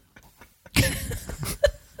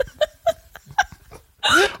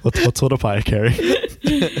 What sort of pie, Kerry?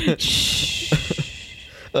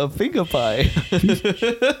 A finger pie.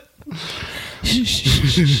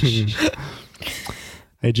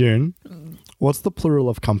 Hey, June. What's the plural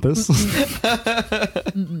of compass?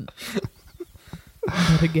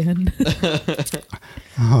 Not again.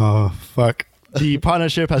 Oh, fuck. The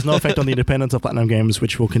partnership has no effect on the independence of Platinum Games,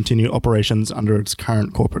 which will continue operations under its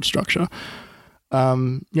current corporate structure.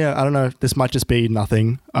 Yeah, I don't know. This might just be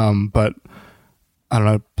nothing, but I don't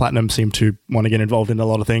know. Platinum seem to want to get involved in a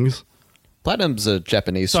lot of things. Platinum's a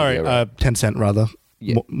Japanese Sorry, studio, right? Tencent rather.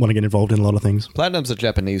 Yeah. Want to get involved in a lot of things. Platinum's a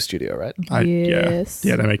Japanese studio, right? Yes.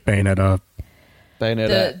 Yeah, they make Bayonetta.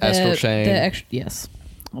 Bayonetta, Astral Chain. Yes.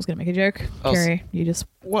 I was going to make a joke. Oh, Carrie, you just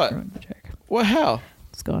What? ruined the joke. Well, how?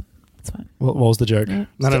 It's gone. It's fine. What was the joke? Yeah.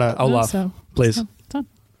 No. I'll laugh, So, please. It's done.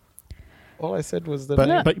 All I said was that. But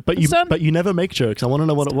Yeah, but it's you never make jokes. I want to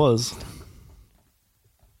know what it was.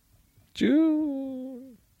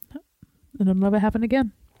 June. And it'll never happen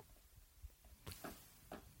again.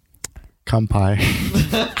 Come pie.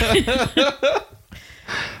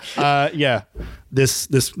 Yeah.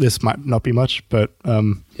 This might not be much, but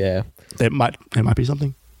Yeah. it might be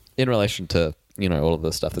something. In relation to all of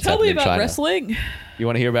the stuff that's Tell me happening in about China. wrestling. You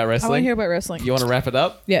want to hear about I want wrestling? to hear about wrestling. You want to wrap it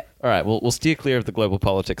up? Yeah. All right. We'll steer clear of the global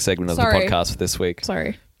politics segment of Sorry. the podcast for this week.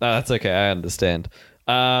 Sorry. No, that's okay. I understand.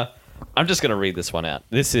 I'm just going to read this one out.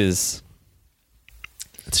 This is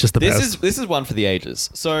It's just the best. this is one for the ages.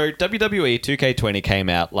 So WWE 2K20 came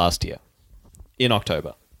out last year in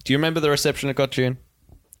October. Do you remember the reception it got, June?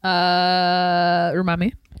 Remind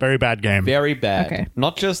me. Very bad game. Very bad. Okay.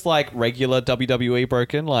 Not just like regular WWE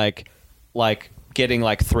broken, like getting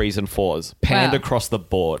like 3s and 4s panned Wow. across the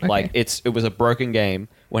board. Okay. Like it was a broken game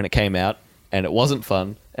when it came out, and it wasn't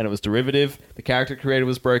fun, and it was derivative. The character creator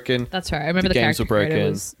was broken. That's right. I remember The the, games character were broken. creator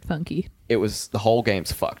was funky. It was the whole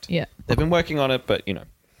game's fucked. Yeah. They've been working on it, but you know.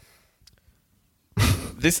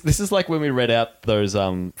 This is like when we read out those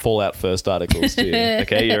Fallout First articles to you.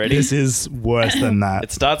 Okay, you ready? This is worse than that.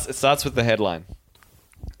 It starts with the headline.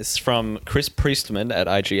 This is from Chris Priestman at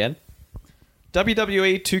IGN.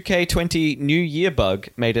 WWE 2K20 New Year bug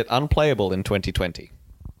made it unplayable in 2020.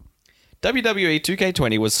 WWE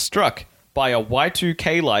 2K20 was struck by a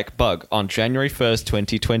Y2K-like bug on January 1st,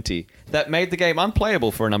 2020 that made the game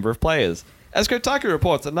unplayable for a number of players. As Kotaku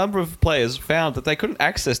reports, a number of players found that they couldn't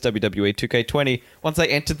access WWE 2K20 once they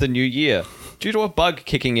entered the new year, due to a bug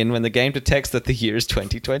kicking in when the game detects that the year is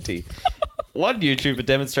 2020. One YouTuber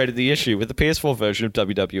demonstrated the issue with the PS4 version of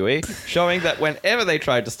WWE, showing that whenever they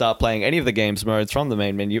tried to start playing any of the game's modes from the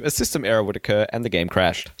main menu, a system error would occur and the game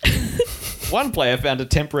crashed. One player found a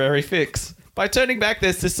temporary fix by turning back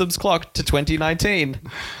their system's clock to 2019,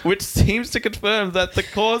 which seems to confirm that the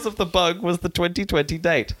cause of the bug was the 2020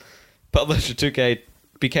 date. Publisher 2K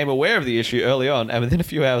became aware of the issue early on and within a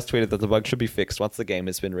few hours tweeted that the bug should be fixed once the game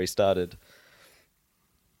has been restarted.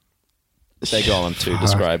 They go on to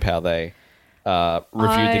describe how they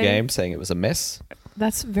reviewed the game, saying it was a mess.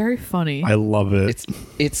 That's very funny. I love it.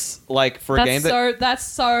 It's like for a game That's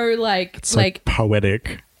so like It's so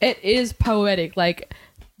poetic. it is poetic. Like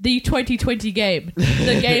the 2020 game,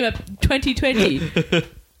 the game of 2020.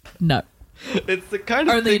 No, it's the kind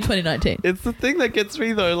of only in thing, 2019. it's the thing that gets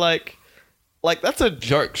me though, like that's a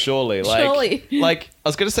joke, surely. Surely. Like I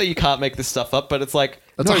was gonna say you can't make this stuff up, but it's like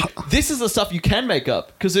That's no, a- this is the stuff you can make up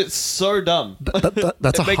because it's so dumb.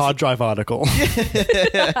 That's It a makes- hard drive article.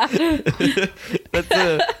 That's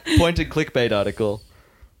a pointed clickbait article.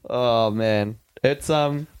 Oh man, it's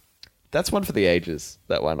that's one for the ages.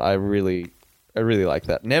 That one, I really like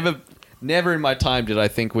that. Never in my time did I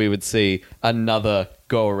think we would see another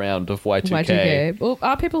go around of Y2K. Y2K. Well,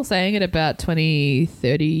 are people saying it about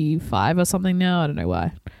 2035 or something now? I don't know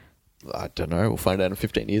why. I don't know. We'll find out in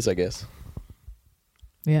 15 years, I guess.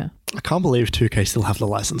 Yeah. I can't believe 2K still have the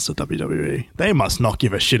license to WWE. They must not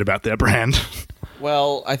give a shit about their brand.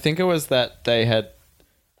 Well, I think it was that they had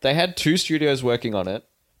two studios working on it,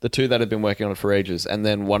 the two that had been working on it for ages, and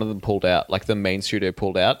then one of them pulled out, like the main studio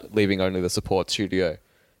pulled out, leaving only the support studio.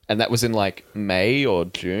 And that was in like May or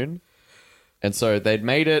June. And so they'd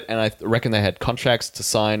made it, and I reckon they had contracts to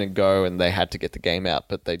sign and go, and they had to get the game out,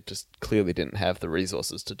 but they just clearly didn't have the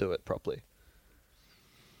resources to do it properly.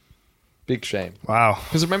 Big shame. Wow.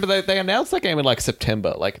 Because remember, they announced that game in like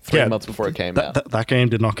September, like 3 months before it came out. That game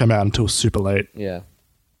did not come out until super late. Yeah.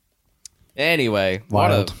 Anyway,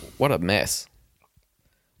 Wild. what a mess.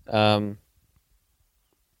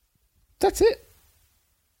 That's it.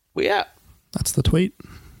 We out. That's the tweet.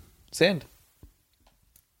 Send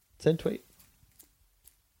tweet.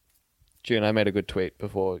 June, I made a good tweet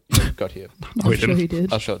before you got here. No, I'm we sure didn't. he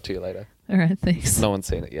did. I'll show it to you later. All right, thanks. No one's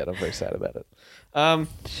seen it yet. I'm very sad about it.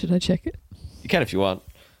 Should I check it? You can if you want.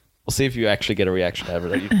 We'll see if you actually get a reaction out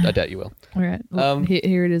of it. I doubt you will. All right. Well, Um,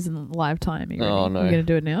 here it is in live time. Are you Oh, ready? no. We're going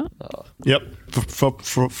to do it now? Oh, Yep. For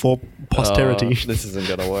posterity. this isn't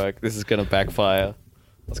going to work. This is going to backfire.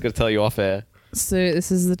 I was going to tell you off air. So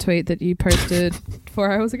this is the tweet that you posted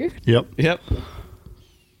 4 hours ago? Yep. Yep.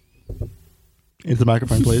 Into the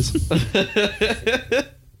microphone, please.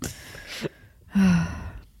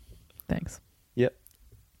 Thanks. Yep.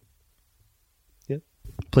 Yep.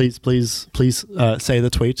 please say the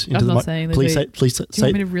tweet. I'm not saying the please tweet. Say, please Do you say.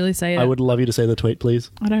 want me to really say it? I would love you to say the tweet, please.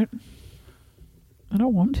 I don't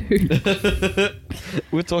want to.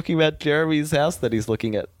 We're talking about Jeremy's house that he's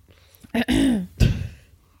looking at. I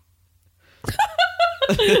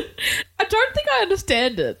don't think I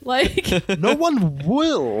understand it. Like, No one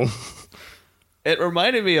will. It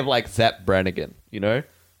reminded me of like Zap Brannigan, you know?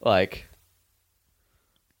 Like,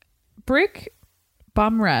 Brick,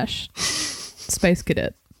 Bum Rash, Space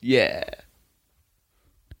Cadet. yeah.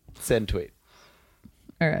 Send tweet.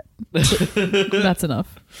 All right. That's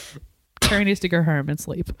enough. Carrie needs to go home and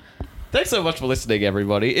sleep. Thanks so much for listening,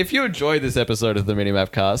 everybody. If you enjoyed this episode of the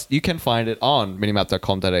Minimap Cast, you can find it on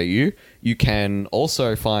minimap.com.au. You can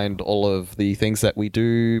also find all of the things that we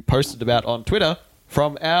do posted about on Twitter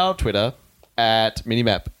from our Twitter at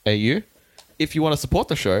minimapau. if you want to support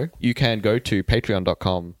the show, you can go to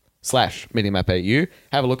patreon.com/minimapau.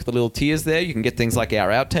 Have a look at the little tiers there. You can get things like our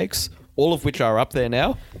outtakes, all of which are up there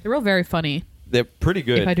now. They're all very funny, They're pretty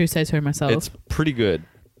good. if I do say so myself. It's pretty good.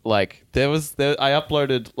 Like I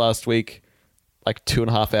uploaded last week like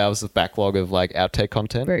 2.5 hours of backlog of like outtake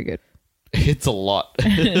content. very good. It's a lot.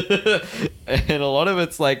 And a lot of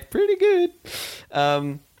it's like pretty good.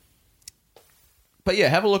 But yeah,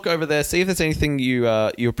 have a look over there. See if there's anything you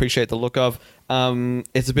appreciate the look of.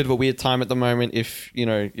 It's a bit of a weird time at the moment if,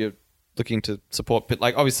 you're looking to support. But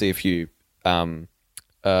like obviously if you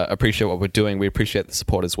appreciate what we're doing, we appreciate the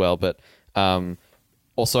support as well. But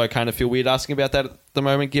also I kind of feel weird asking about that at the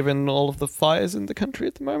moment given all of the fires in the country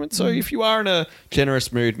at the moment. So if you are in a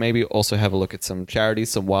generous mood, maybe also have a look at some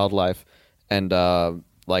charities, some wildlife, and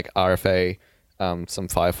like RFA, some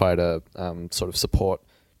firefighter sort of support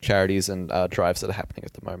charities and drives that are happening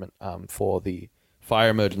at the moment for the fire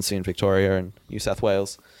emergency in Victoria and New South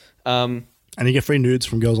Wales. And you get free nudes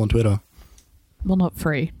from girls on Twitter. Well, not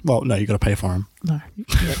free. Well, no, you got to pay for them. No.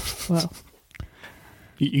 Yeah, well,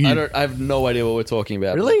 You, I have no idea what we're talking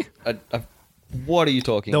about. Really? What are you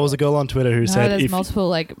talking there about? was a girl on Twitter who no, said, there's "If multiple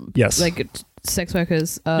like sex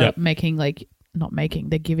workers Yeah. making like not making.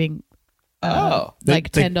 They're giving. Oh.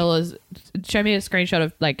 Like They- $10. Show me a screenshot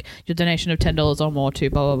of like your donation of $10 or more to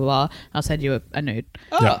blah blah blah. I'll send you a nude.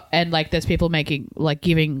 Ah. And like there's people making like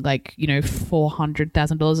giving like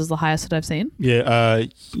 $400,000 is the highest that I've seen. yeah,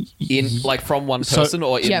 In like from one So- person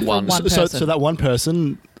or in Yeah, from one. one so person. that one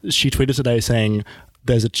person, she tweeted today saying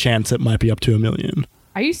there's a chance it might be up to $1 million.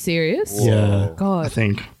 Are you serious? Whoa. Yeah, God. I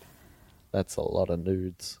think. That's a lot of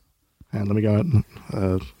nudes. And let me go.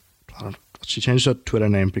 She changed her Twitter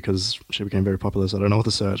name because she became very popular, so I don't know what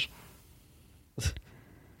to search.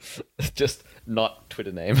 Just not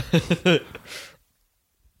Twitter name.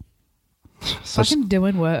 Fucking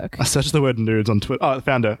doing work. I searched the word nudes on Twitter. Oh, I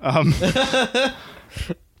found her.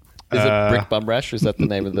 Is it Brick Bum Rash? Is that the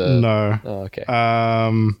name of the? No. Oh, okay.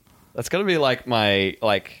 Um, That's gonna be like my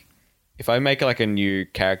like. If I make like a new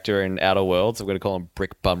character in Outer Worlds, I'm gonna call him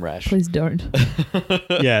Brick Bum Rash. Please don't.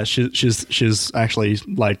 yeah, she's actually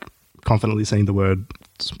like confidently saying the word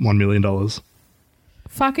 $1 million.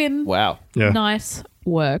 Fucking Wow. Yeah. nice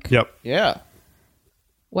work. Yep. Yeah.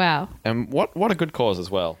 Wow. And what a good cause as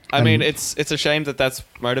well. I mean, it's a shame that that's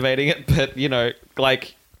motivating it, but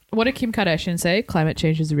like What did Kim Kardashian say? Climate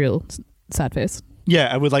change is real. Sad face.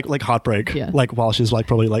 Yeah, with like heartbreak. Yeah. Like while she's like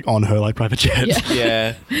probably like on her like private jet. Yeah.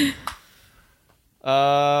 yeah.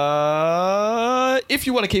 If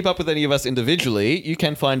you want to keep up with any of us individually, you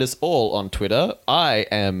can find us all on Twitter. I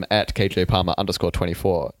am at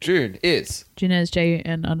KJPalmer_24. June is. Junez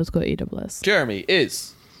JUN_EWS. Jeremy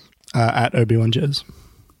is. At Obi-Wan Jez.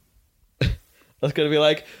 That's going to be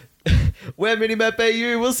like, we're Minimap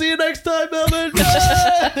AU. We'll see you next time, Melbourne.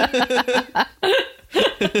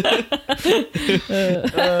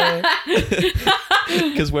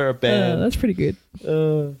 Because we're a band. That's pretty good.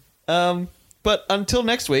 But until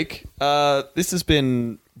next week, this has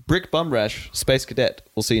been Brick Bum Rash, Space Cadet.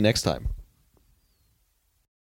 We'll see you next time.